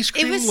my ice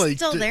cream? It was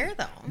still there,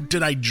 though.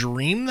 Did I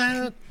dream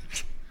that?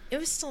 It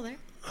was still there.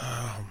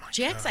 Oh, my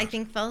Jax, God. I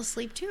think, fell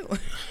asleep, too.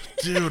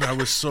 Dude, I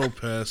was so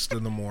pissed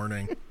in the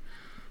morning.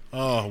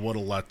 Oh, what a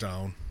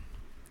letdown.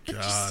 But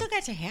God. you still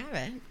got to have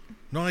it.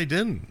 No, I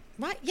didn't.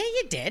 What? Yeah,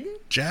 you did.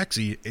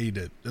 Jaxie ate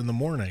it in the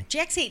morning.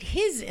 Jax ate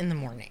his in the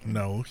morning.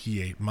 No, he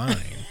ate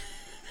mine.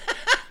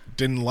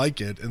 Didn't like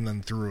it and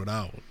then threw it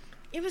out.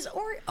 It was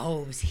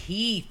Oreos.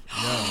 Heath.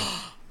 Yeah.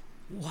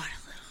 What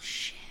a little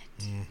shit.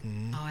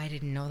 Mm-hmm. Oh, I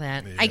didn't know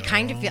that. Yeah.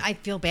 I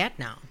feel bad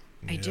now.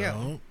 I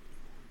do.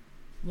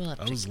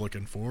 I was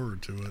looking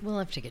forward to it. We'll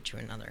have to get you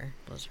another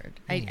Blizzard.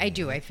 I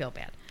do. I feel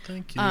bad.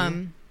 Thank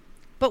you.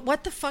 But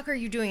what the fuck are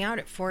you doing out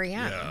at 4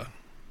 a.m.? Yeah.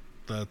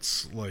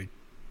 That's like,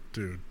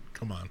 dude,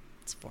 come on.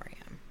 It's 4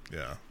 a.m.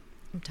 Yeah.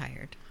 I'm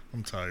tired.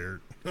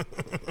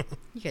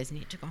 You guys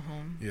need to go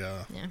home.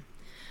 Yeah.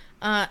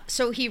 Yeah.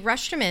 So he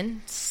rushed him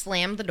in,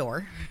 slammed the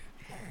door,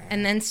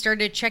 and then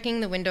started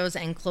checking the windows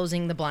and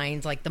closing the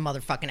blinds like the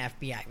motherfucking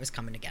FBI was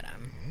coming to get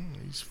him.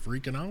 He's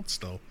freaking out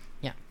still.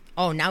 Yeah.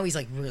 Oh, now he's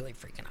like really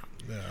freaking out.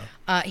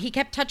 Yeah. He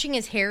kept touching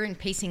his hair and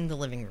pacing the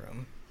living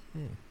room.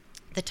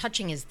 The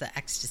touching is the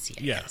ecstasy,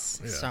 I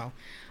guess. Yeah. So,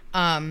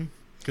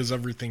 because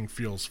everything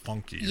feels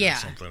funky or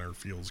something, or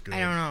feels good. I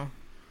don't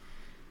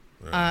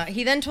know.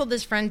 He then told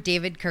his friend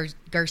David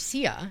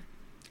Garcia,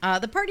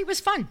 the party was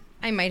fun.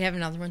 I might have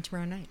another one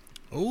tomorrow night.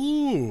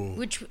 Ooh.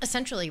 Which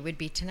essentially would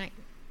be tonight.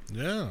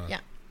 Yeah. Yeah.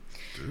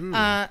 Dude.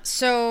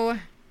 So...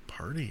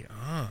 Party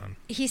on.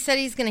 He said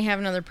he's going to have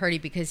another party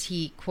because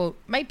he, quote,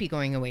 might be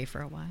going away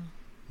for a while.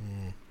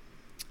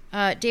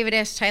 David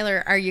asked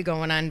Tyler, are you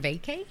going on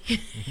vacay?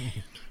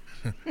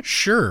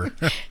 Sure.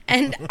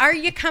 And are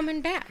you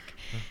coming back?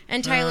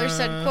 And Tyler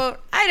said, quote,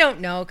 I don't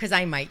know because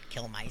I might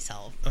kill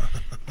myself.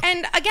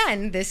 And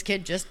again, this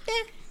kid just,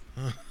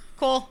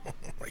 cool. Oh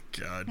my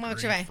God.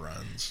 Walks Great away.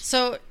 friends.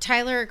 So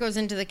Tyler goes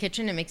into the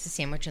kitchen and makes a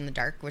sandwich in the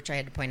dark, which I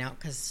had to point out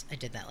because I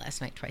did that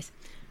last night twice.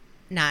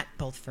 Not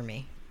both for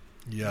me.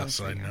 Yes,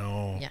 I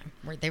know. Yeah,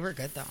 they were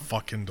good though.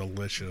 Fucking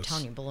delicious. I'm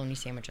telling you, bologna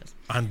sandwiches.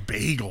 On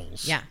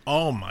bagels. Yeah.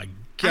 Oh my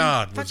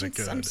God, was it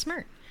good? I'm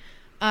smart.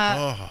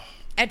 At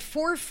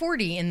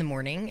 4:40 in the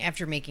morning,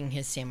 after making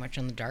his sandwich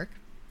in the dark,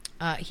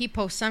 he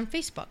posts on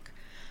Facebook,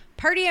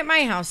 "Party at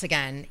my house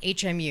again.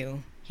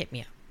 HMU, hit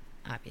me up."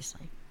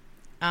 Obviously.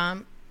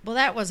 Well,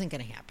 that wasn't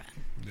going to happen.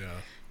 Yeah.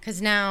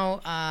 Because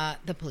now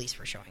the police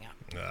were showing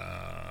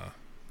up.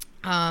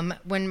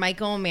 When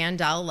Michael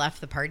Mandel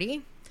left the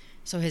party,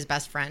 so his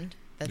best friend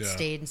that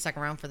stayed and stuck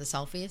around for the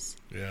selfies,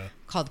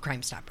 called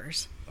Crime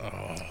Stoppers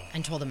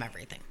and told them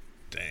everything.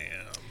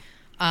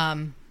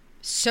 Damn.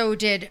 So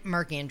did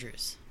Mark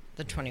Andrews,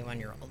 the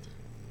 21-year-old.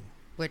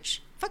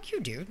 Which, fuck you,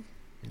 dude.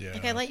 Yeah.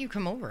 Like, I let you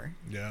come over.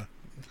 Yeah.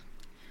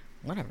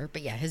 Whatever.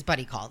 But yeah, his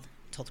buddy called,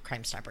 told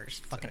Crime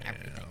Stoppers fucking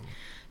everything.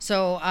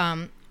 So,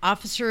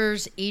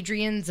 officers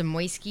Adrian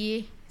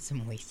Zamoyski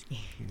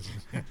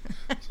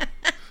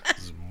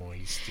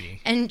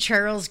and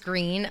Charles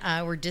Green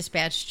were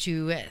dispatched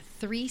to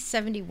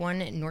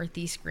 371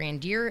 Northeast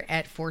Grandier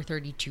at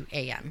 4:32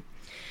 a.m.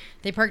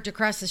 They parked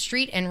across the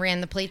street and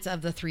ran the plates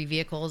of the 3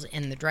 vehicles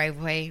in the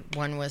driveway.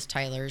 One was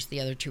Tyler's, the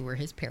other 2 were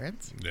his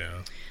parents'.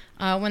 Yeah.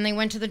 When they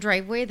went to the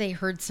driveway, they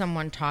heard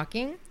someone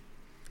talking.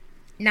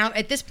 Now,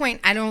 at this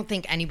point, I don't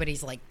think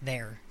anybody's like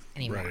there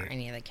anymore,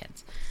 any of the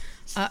kids.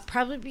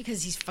 Probably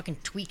because he's fucking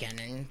tweaking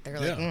and they're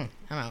like, I'm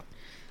out.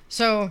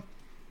 So,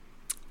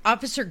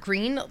 Officer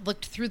Green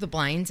looked through the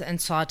blinds and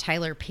saw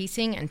Tyler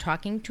pacing and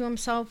talking to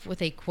himself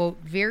with a, quote,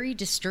 very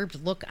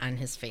disturbed look on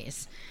his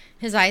face.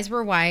 His eyes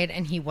were wide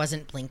and he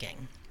wasn't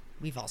blinking.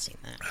 We've all seen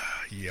that.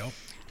 Yep.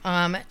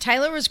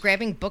 Tyler was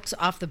grabbing books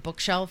off the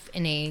bookshelf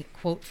in a,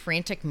 quote,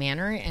 frantic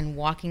manner and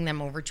walking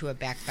them over to a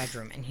back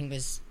bedroom. And he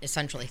was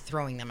essentially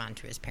throwing them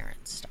onto his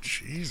parents' stuff.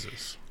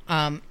 Jesus.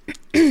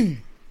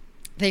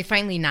 They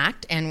finally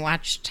knocked and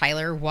watched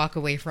Tyler walk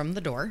away from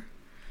the door.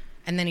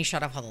 And then he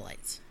shut off all the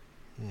lights.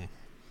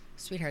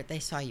 Sweetheart, they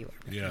saw you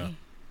already. Yeah.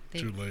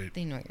 Too late.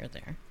 They know you're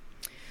there.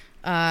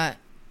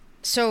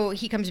 So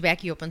he comes back.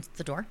 He opens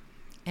the door.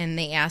 And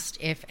they asked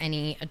if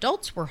any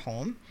adults were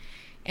home.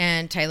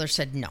 And Tyler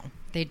said no.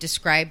 They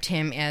described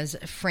him as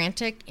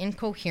frantic,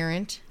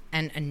 incoherent,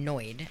 and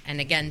annoyed.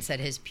 And again said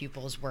his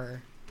pupils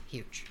were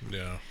huge.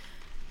 Yeah.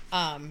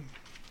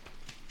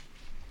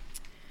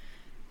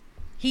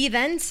 He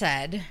then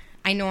said,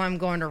 I know I'm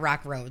going to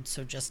Rock Road,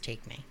 so just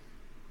take me.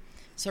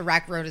 So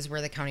Rock Road is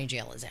where the county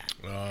jail is at.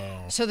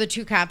 Oh. So the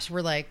 2 cops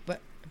were like,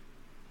 "But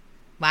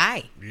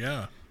why?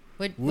 Yeah.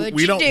 We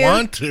don't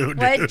want to, dude.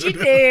 What'd you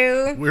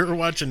do? We were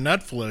watching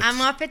Netflix.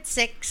 I'm off at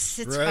 6.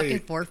 It's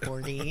fucking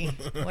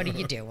 4:40. What are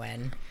you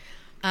doing?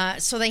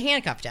 So they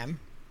handcuffed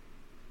him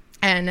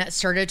and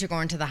started to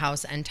go into the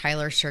house, and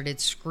Tyler started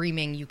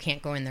screaming, you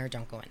can't go in there,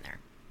 don't go in there.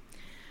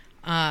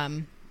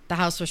 The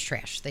house was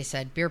trash. They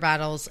said beer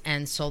bottles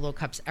and Solo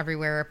cups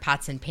everywhere,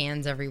 pots and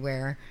pans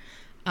everywhere.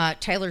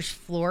 Tyler's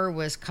floor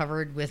was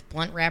covered with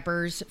blunt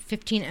wrappers,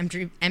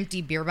 15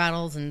 empty beer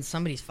bottles, and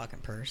somebody's fucking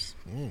purse.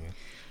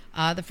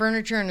 The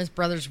furniture in his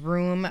brother's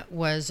room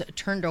was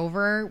turned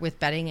over with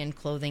bedding and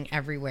clothing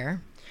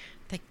everywhere.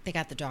 They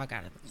got the dog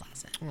out of the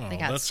closet. They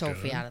got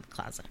Sophie out of the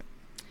closet.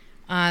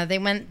 They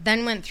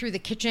went through the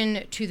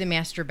kitchen to the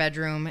master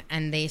bedroom,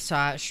 and they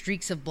saw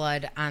streaks of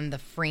blood on the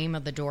frame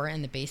of the door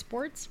and the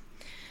baseboards.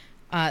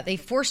 They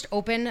forced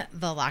open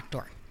the locked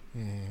door.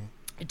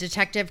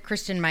 Detective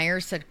Kristen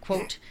Myers said,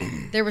 quote,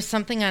 there was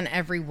something on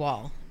every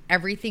wall.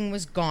 Everything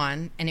was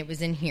gone, and it was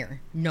in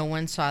here. No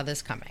one saw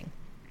this coming.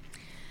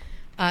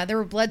 There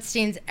were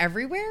bloodstains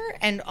everywhere,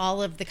 and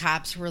all of the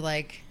cops were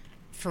like,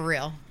 for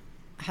real?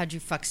 How'd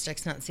you fuck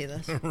sticks not see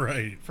this?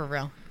 Right. For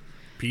real.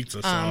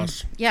 Pizza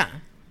sauce. Yeah.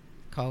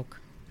 Coke.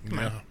 Come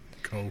on.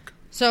 Coke.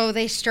 So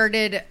they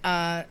started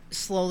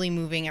slowly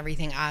moving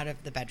everything out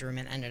of the bedroom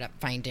and ended up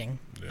finding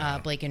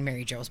Blake and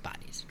Mary Jo's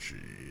bodies.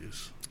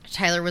 Jeez.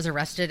 Tyler was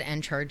arrested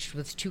and charged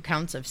with 2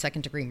 counts of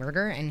second-degree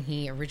murder, and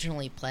he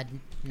originally pled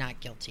not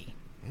guilty.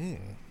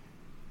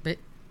 But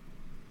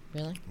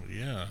really?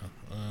 Yeah.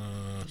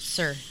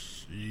 Sir.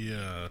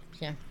 Yeah.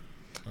 Yeah.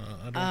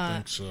 I don't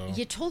think so.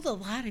 You told a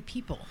lot of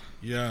people.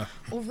 Yeah.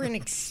 Over an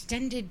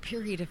extended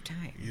period of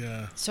time.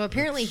 Yeah. So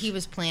apparently he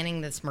was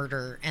planning this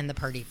murder and the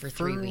party for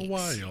 3 weeks.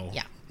 For a while.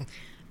 Yeah.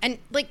 And,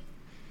 like,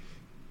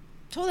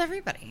 told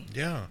everybody.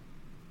 Yeah.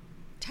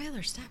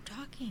 Tyler, stop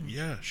talking.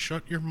 Yeah,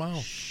 shut your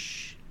mouth.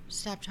 Shh.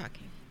 Stop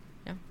talking.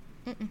 No.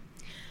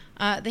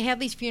 The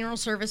Hadley's funeral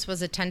service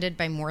was attended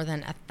by more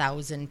than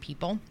 1,000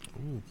 people.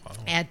 Ooh, wow.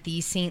 At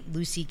the St.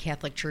 Lucie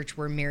Catholic Church,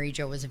 where Mary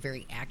Jo was a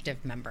very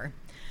active member.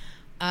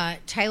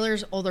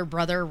 Tyler's older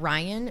brother,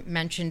 Ryan,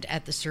 mentioned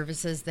at the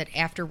services that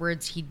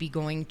afterwards he'd be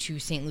going to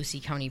St. Lucie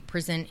County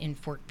Prison in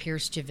Fort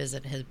Pierce to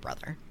visit his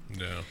brother.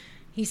 Yeah.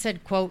 He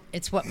said, quote,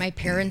 "It's what my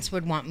parents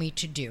would want me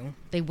to do.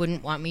 They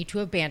wouldn't want me to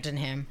abandon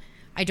him.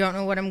 I don't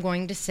know what I'm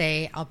going to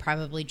say. I'll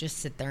probably just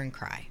sit there and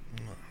cry."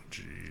 Oh,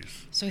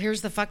 jeez. So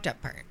here's the fucked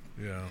up part.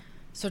 Yeah.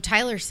 So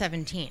Tyler's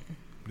 17.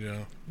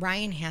 Yeah.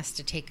 Ryan has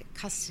to take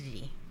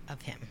custody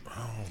of him.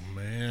 Oh,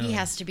 man. He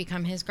has to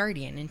become his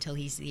guardian until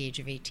he's the age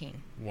of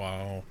 18.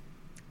 Wow.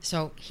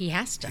 So he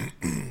has to,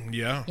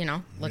 Yeah.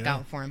 Look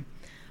out for him.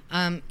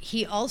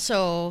 He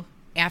also,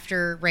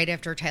 right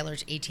after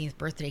Tyler's 18th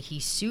birthday, he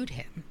sued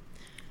him.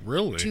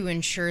 Really? To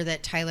ensure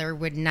that Tyler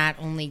would not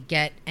only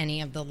get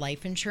any of the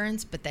life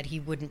insurance, but that he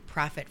wouldn't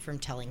profit from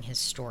telling his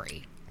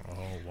story.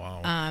 Oh,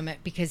 wow.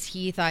 Because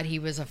he thought he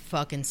was a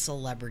fucking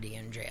celebrity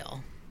in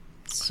jail.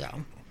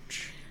 So,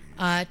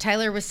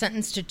 Tyler was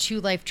sentenced to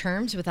 2 life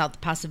terms without the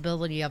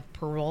possibility of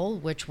parole,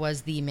 which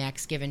was the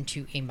max given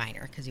to a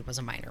minor, because he was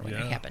a minor when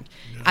it happened.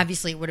 Yeah.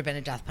 Obviously, it would have been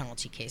a death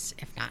penalty case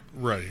if not.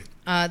 Right.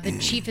 The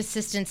chief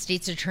assistant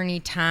state's attorney,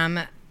 Tom,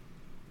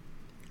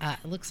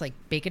 it looks like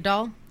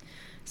Bakadal,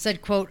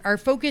 said, quote, "Our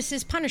focus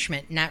is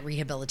punishment, not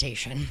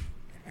rehabilitation."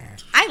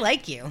 I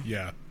like you.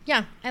 Yeah.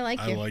 Yeah, I like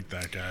you. I like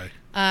that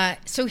guy.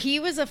 So he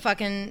was a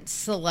fucking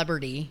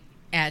celebrity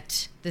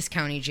at this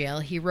county jail.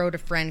 He wrote a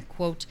friend,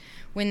 quote,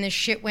 "When this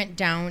shit went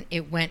down,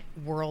 it went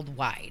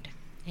worldwide."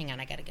 Hang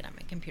on, I got to get on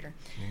my computer.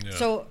 Yeah.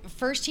 So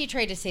first he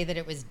tried to say that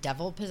it was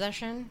devil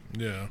possession.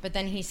 Yeah. But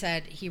then he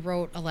said he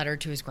wrote a letter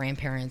to his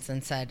grandparents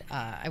and said,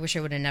 "I wish I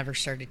would have never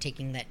started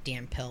taking that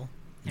damn pill,"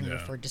 and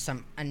referred to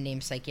some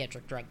unnamed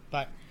psychiatric drug.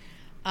 But,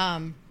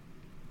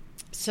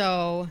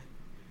 so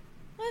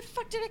where the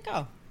fuck did it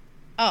go?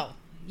 Oh,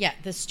 yeah,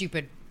 the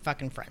stupid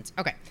fucking friends.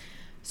 Okay.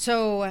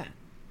 So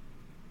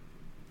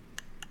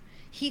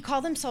he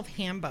called himself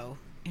Hambo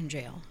in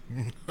jail.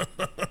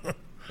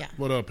 Yeah.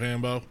 What up,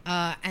 Hambo?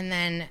 And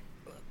then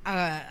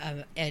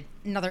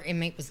another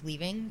inmate was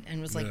leaving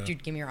and was like,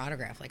 "Dude, give me your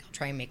autograph. Like, I'll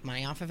try and make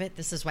money off of it."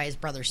 This is why his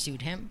brother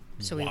sued him,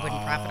 so he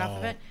wouldn't profit off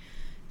of it.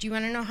 Do you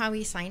want to know how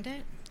he signed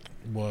it?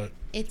 What?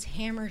 It's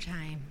hammer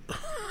time.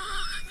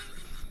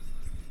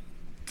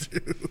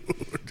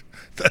 Dude,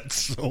 that's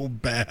so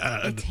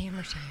bad. It's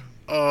hammer time.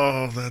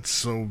 Oh, that's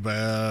so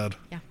bad.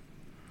 Yeah.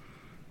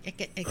 It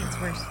gets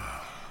worse.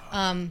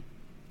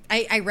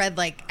 I read,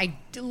 like,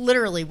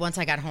 literally, once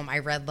I got home, I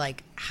read,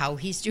 like, how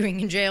he's doing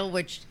in jail,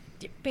 which,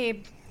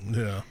 babe.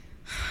 Yeah.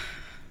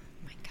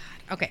 My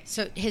God. Okay,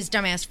 so his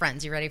dumbass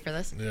friends, you ready for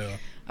this? Yeah.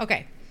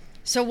 Okay.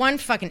 So one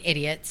fucking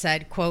idiot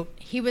said, quote,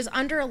 "He was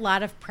under a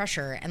lot of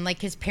pressure and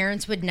like his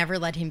parents would never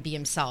let him be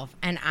himself.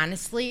 And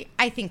honestly,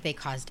 I think they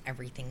caused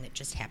everything that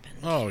just happened."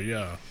 Oh,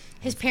 yeah.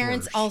 His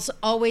parents also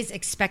always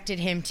expected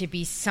him to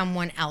be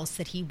someone else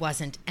that he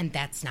wasn't, and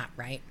that's not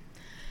right.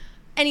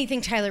 Anything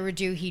Tyler would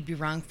do, he'd be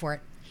wrong for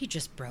it. He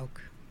just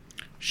broke.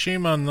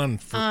 Shame on them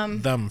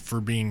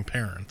for being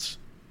parents.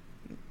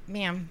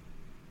 Ma'am,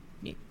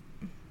 do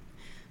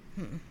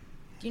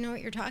you know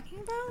what you're talking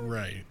about?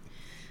 Right.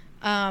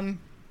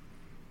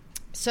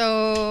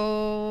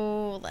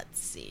 So, let's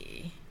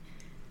see.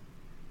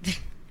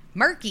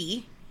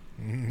 Marky,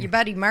 your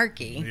buddy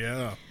Marky.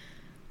 Yeah.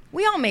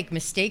 We all make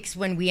mistakes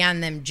when we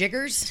on them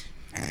jiggers.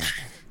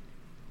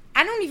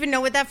 I don't even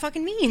know what that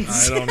fucking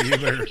means. I don't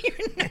either. I don't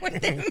even know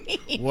what that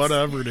means.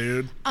 Whatever,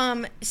 dude.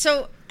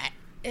 So...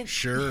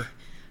 sure.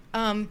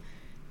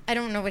 I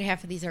don't know what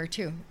half of these are,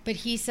 too. But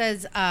he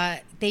says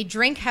they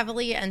drank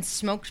heavily and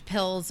smoked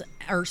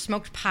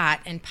pot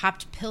and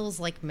popped pills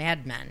like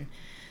madmen.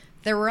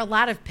 There were a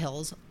lot of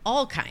pills,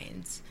 all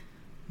kinds.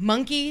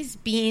 Monkeys,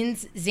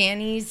 beans,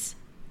 Xannies,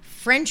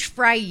 French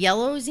fry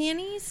yellow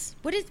Xannies?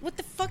 What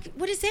the fuck?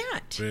 What is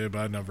that? Babe,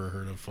 I never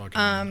heard of fucking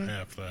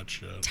half that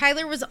shit.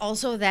 Tyler was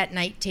also that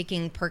night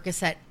taking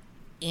Percocet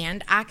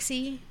and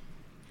Oxy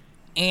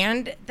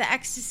and the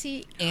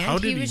ecstasy. And how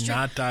did he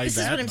not die This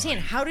that is what I'm night? saying.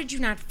 How did you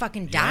not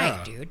fucking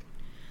die, dude?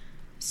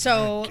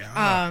 So,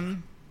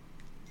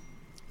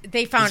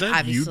 they found, is that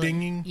obviously. you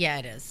dinging? Yeah,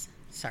 it is.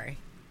 Sorry.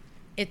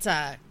 It's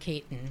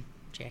Kate and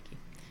Jackie.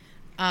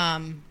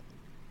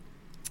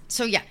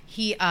 So yeah,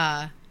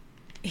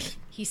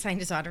 He signed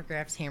his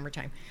autographs, hammer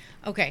time.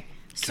 Okay,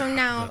 so God,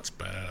 now... That's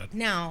bad.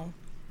 Now,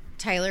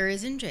 Tyler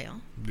is in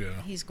jail.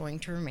 Yeah. He's going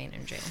to remain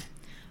in jail.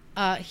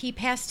 He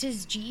passed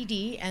his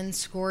GED and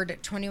scored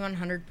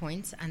 2,100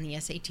 points on the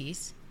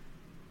SATs.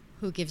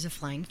 Who gives a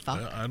flying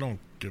fuck? I don't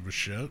give a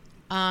shit.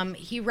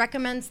 He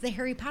recommends the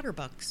Harry Potter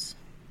books.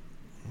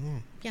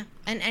 Yeah,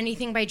 and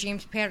anything by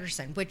James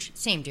Patterson, which,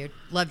 same dude.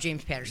 Love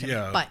James Patterson.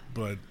 Yeah,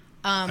 but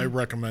I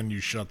recommend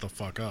you shut the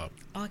fuck up.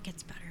 Oh, it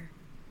gets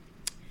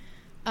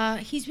better.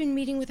 He's been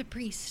meeting with a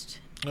priest.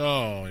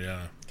 Oh,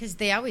 yeah. Because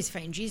they always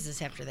find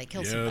Jesus after they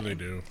kill somebody. Yeah,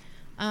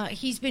 they do.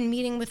 He's been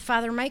meeting with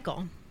Father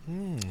Michael.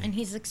 And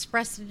he's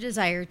expressed a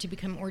desire to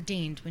become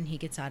ordained when he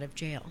gets out of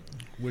jail.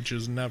 Which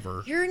is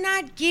never. You're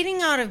not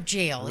getting out of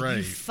jail, right.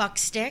 you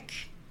fuckstick.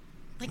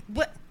 Like,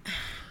 what?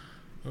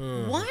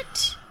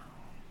 What?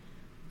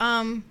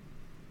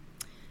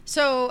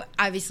 So,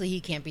 obviously,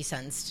 he can't be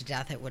sentenced to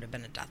death. It would have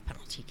been a death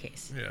penalty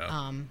case.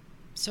 Yeah.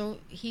 So,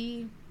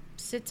 he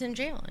sits in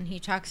jail, and he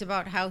talks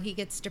about how he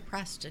gets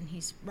depressed, and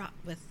he's wrought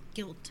with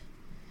guilt.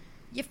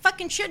 You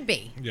fucking should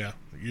be. Yeah,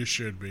 you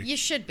should be. You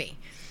should be.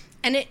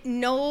 And at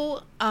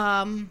no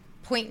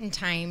point in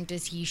time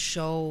does he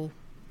show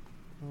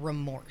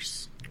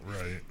remorse.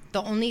 Right.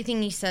 The only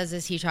thing he says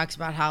is he talks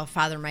about how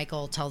Father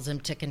Michael tells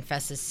him to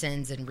confess his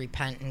sins and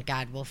repent, and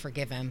God will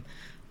forgive him.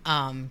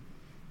 And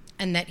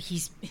that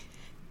he's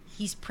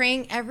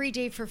praying every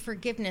day for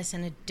forgiveness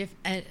and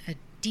a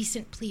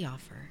decent plea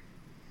offer.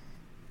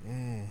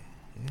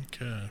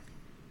 Okay.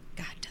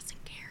 God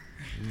doesn't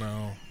care.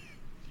 No.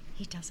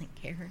 He doesn't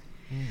care.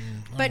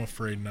 I'm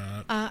afraid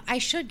not. I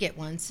should get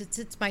one since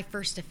it's my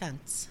first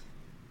offense.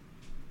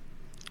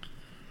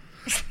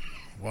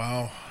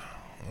 Wow.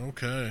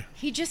 Okay.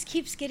 He just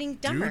keeps getting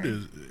dumber.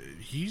 Dude,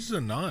 he's a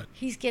nut.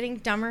 He's getting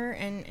dumber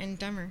and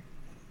dumber.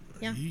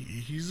 Yeah.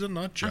 He's a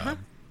nut job.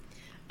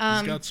 Uh-huh.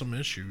 He's got some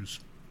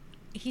issues.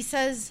 He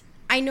says,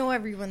 I know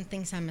everyone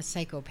thinks I'm a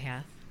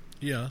psychopath.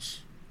 Yes.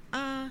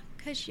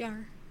 'Cause you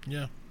are.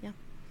 Yeah. Yeah.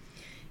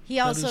 He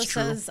also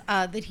says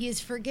that he has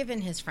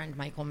forgiven his friend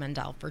Michael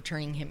Mendel for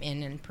turning him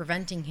in and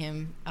preventing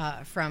him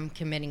from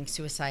committing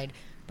suicide,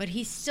 but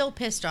he's still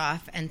pissed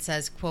off and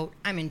says, quote,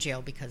 I'm in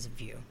jail because of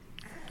you.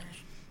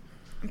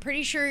 I'm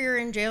pretty sure you're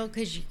in jail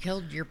because you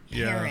killed your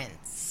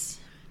parents.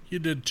 You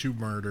did 2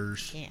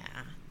 murders. Yeah.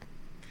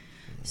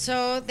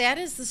 So that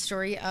is the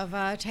story of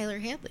Tyler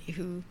Hadley,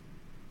 who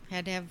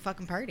had to have a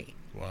fucking party.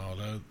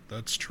 Wow,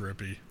 that's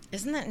trippy.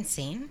 Isn't that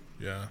insane?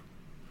 Yeah.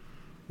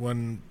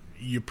 When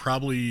you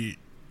probably...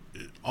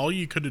 All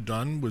you could have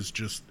done was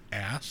just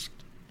asked,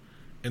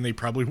 and they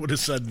probably would have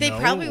said no. They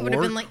probably would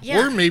have been like,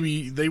 yeah. Or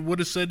maybe they would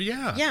have said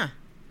yeah. Yeah.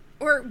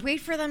 Or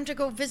wait for them to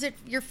go visit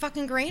your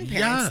fucking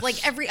grandparents, Yes.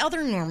 like every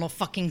other normal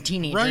fucking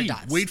teenager Right.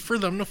 does. Wait for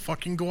them to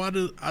fucking go out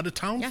of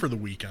town for the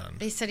weekend.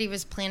 They said he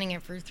was planning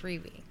it for 3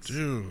 weeks.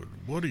 Dude,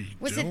 what are you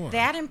Was doing? it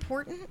that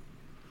important?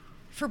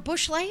 For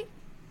Busch Light?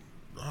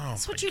 Oh,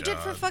 That's what you did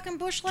for fucking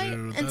Busch Light?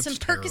 Dude, and that's some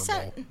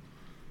Percocet?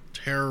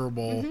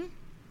 Terrible.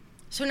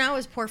 So now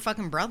his poor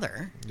fucking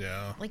brother,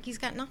 Yeah. like he's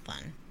got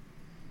nothing.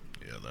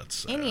 Yeah, that's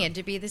sad. And he had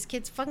to be this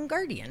kid's fucking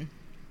guardian.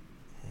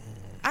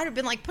 I'd have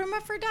been like, put him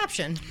up for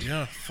adoption.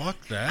 Yeah,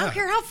 fuck that. I don't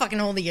care how fucking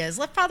old he is.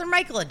 Let Father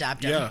Michael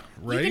adopt him. Yeah,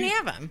 right? You can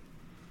have him.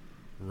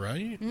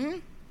 Right? Mm-hmm.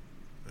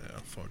 Yeah,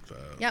 fuck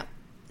that. Yep.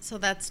 So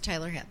that's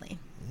Tyler Hadley.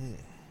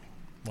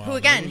 Wow, Who,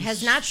 again,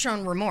 has not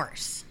shown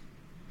remorse.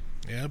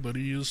 Yeah, but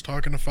he is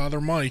talking to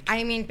Father Mike.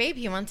 I mean, babe,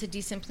 he wants a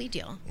decent plea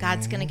deal.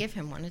 God's going to give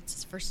him one. It's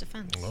his first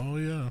offense. Oh,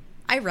 yeah.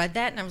 I read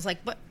that and I was like,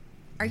 what?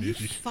 Are you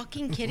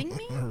fucking kidding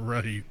me?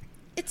 Right.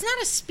 It's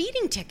not a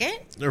speeding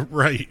ticket.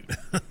 Right.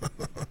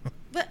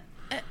 But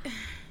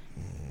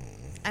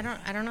I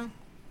don't know.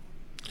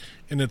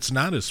 And it's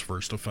not his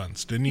first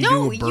offense. Didn't he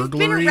No, do a burglary? you've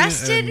been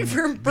arrested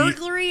for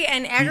burglary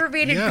and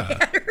aggravated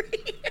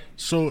battery.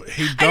 So,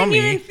 hey, dummy.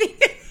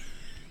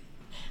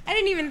 I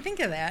didn't even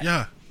think of that.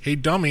 Yeah. Hey,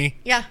 dummy.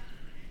 Yeah.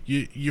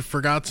 You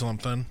forgot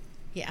something.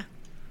 Yeah.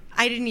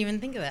 I didn't even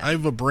think of that. I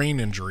have a brain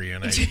injury,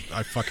 and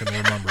I fucking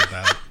remember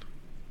that.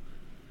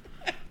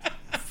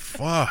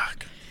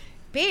 Fuck.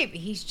 Babe,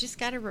 he's just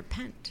got to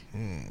repent.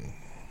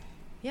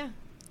 Yeah.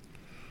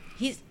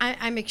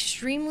 I'm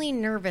extremely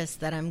nervous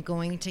that I'm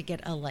going to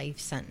get a life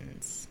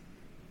sentence.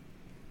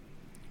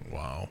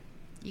 Wow.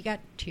 You got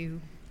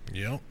 2.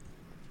 Yep.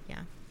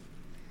 Yeah.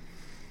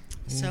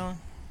 So.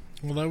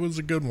 Well, that was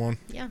a good one.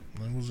 Yeah.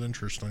 That was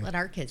interesting. Let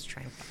our kids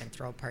try and fucking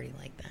throw a party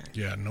like that.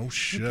 Yeah, no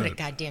shit. You put a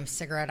goddamn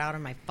cigarette out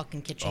on my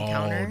fucking kitchen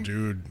counter. Oh,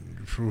 dude.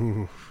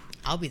 Whew.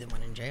 I'll be the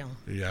one in jail.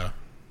 Yeah.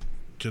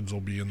 Kids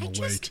will be in the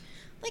lake.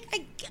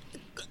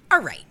 All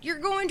right, you're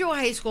going to a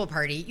high school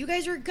party. You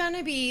guys are going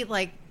to be,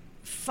 like,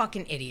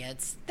 fucking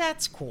idiots.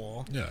 That's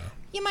cool. Yeah.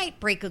 You might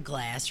break a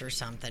glass or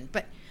something,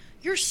 but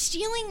you're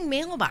stealing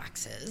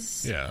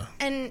mailboxes. Yeah.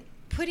 And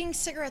putting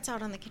cigarettes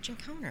out on the kitchen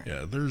counter.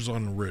 Yeah, there's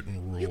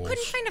unwritten rules. You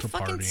couldn't find a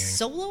fucking partying.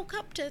 Solo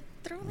cup to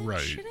throw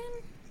that shit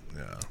in?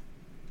 Yeah.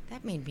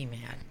 That made me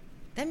mad.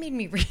 That made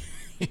me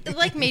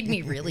it made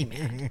me really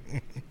mad.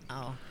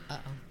 Oh, uh-oh.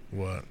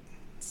 What?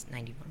 It's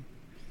 91.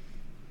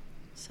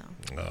 So.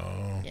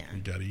 Oh, yeah.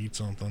 You gotta eat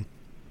something.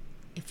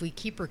 if we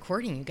keep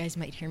recording, you guys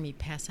might hear me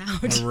pass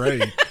out. All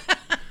right.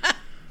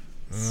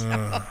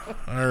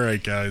 All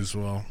right, guys.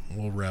 Well,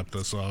 we'll wrap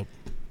this up.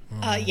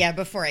 Yeah,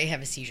 before I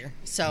have a seizure.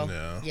 So,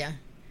 yeah.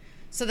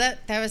 So that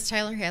was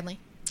Tyler Hadley.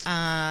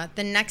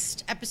 The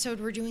next episode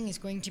we're doing is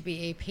going to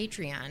be a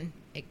Patreon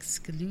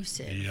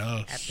exclusive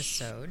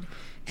episode.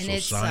 And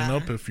so sign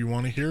up if you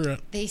want to hear it.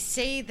 They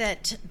say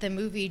that the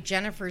movie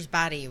Jennifer's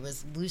Body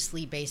was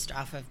loosely based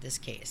off of this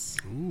case.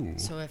 Ooh.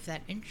 So if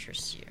that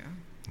interests you.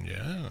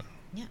 Yeah.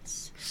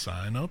 Yes.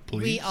 Sign up,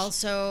 please. We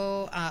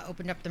also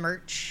opened up the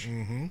merch,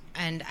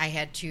 and I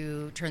had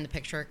to turn the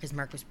picture because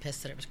Mark was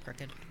pissed that it was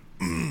crooked.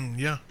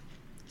 Yeah.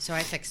 So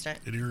I fixed it.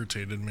 It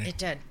irritated me. It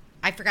did.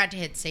 I forgot to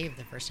hit save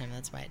the first time.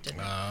 That's why it didn't.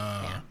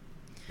 Yeah.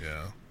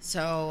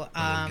 So,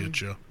 That'll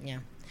get you. Yeah.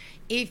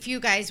 If you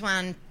guys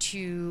want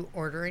to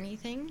order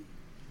anything,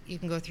 you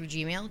can go through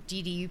Gmail,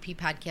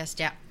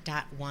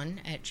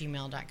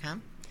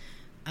 dduppodcast.1@gmail.com.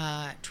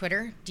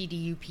 Twitter,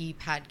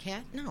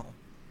 dduppodcast. No.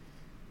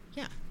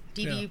 Yeah.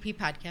 DDUP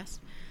podcast.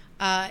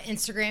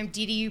 Instagram,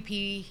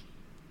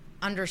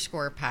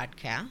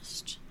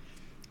 DDUP_podcast.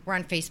 We're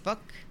on Facebook,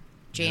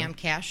 JM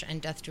Cash and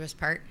Death Do Us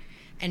Part.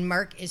 And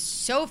Mark is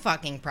so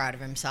fucking proud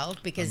of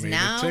himself because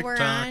now we're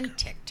on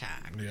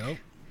TikTok. Yep.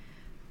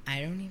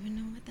 I don't even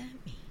know what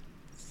that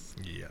means.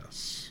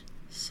 Yes.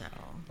 So.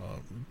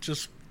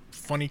 Just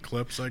funny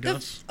clips, I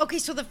guess. Okay,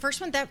 so the first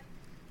one that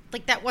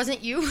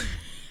wasn't you.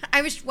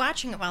 I was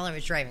watching it while I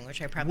was driving, which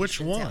I probably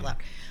shouldn't say out loud.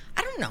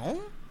 I don't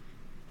know.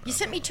 You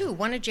sent me two.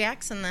 One of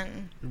Jack's and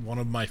then... One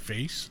of my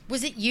face?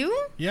 Was it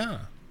you?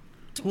 Yeah.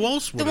 Who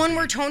else would The one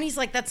where Tony's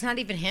like, that's not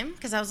even him?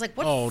 Because I was like,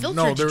 what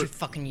filter did you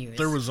fucking use?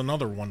 There was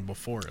another one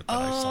before it that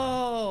I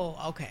saw.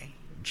 Oh, okay.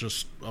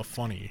 Just a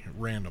funny,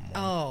 random one.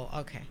 Oh,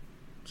 okay.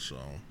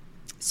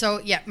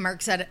 So, yeah,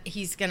 Mark said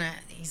he's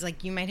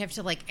like, you might have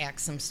to, like, act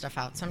some stuff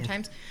out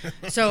sometimes.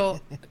 So,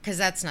 because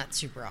that's not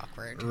super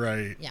awkward.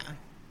 Right. Yeah.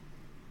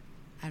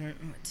 I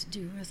don't know what to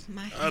do with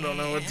my hands. I don't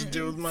know what to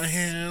do with my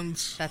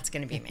hands. That's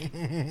going to be me.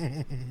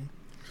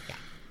 Yeah.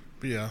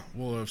 But yeah,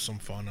 we'll have some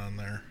fun on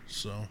there,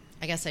 so.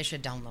 I guess I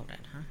should download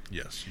it, huh?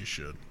 Yes, you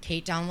should.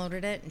 Kate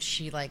downloaded it, and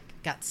she, like,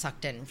 got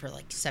sucked in for,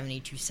 like,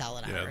 72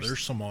 solid hours. Yeah,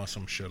 there's some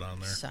awesome shit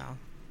on there. So.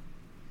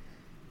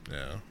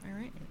 Yeah. All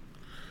right.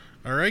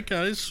 All right,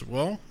 guys.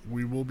 Well,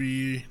 we will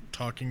be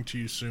talking to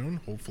you soon.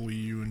 Hopefully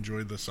you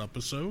enjoyed this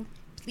episode.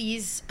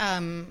 Please,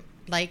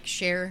 like,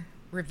 share,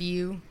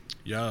 review.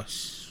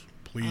 Yes.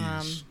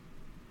 Please.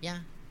 Yeah.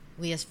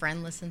 Leah's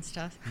friend listens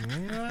to us.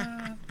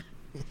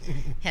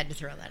 Had to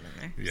throw that in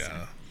there. Yeah.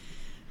 So.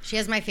 She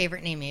has my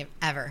favorite name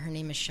ever. Her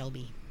name is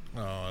Shelby.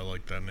 Oh, I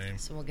like that name.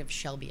 So we'll give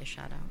Shelby a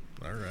shout out.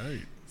 All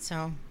right.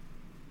 So.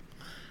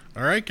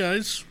 All right,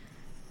 guys.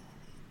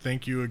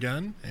 Thank you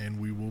again, and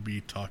we will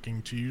be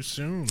talking to you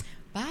soon.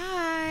 Bye.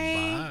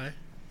 Bye.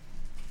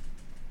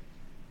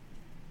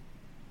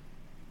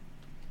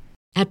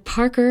 At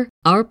Parker,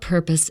 our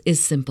purpose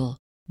is simple.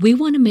 We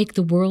want to make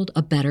the world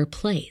a better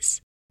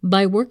place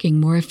by working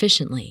more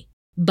efficiently,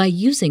 by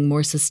using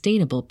more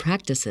sustainable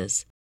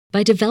practices,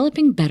 by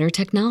developing better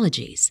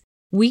technologies.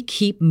 We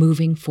keep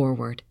moving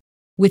forward.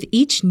 With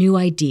each new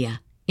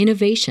idea,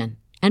 innovation,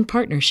 and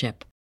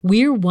partnership,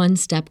 we're one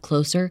step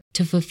closer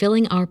to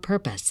fulfilling our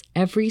purpose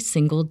every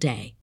single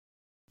day.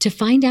 To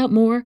find out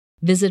more,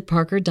 visit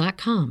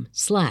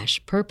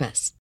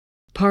parker.com/purpose.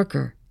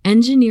 Parker,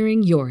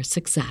 engineering your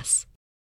success.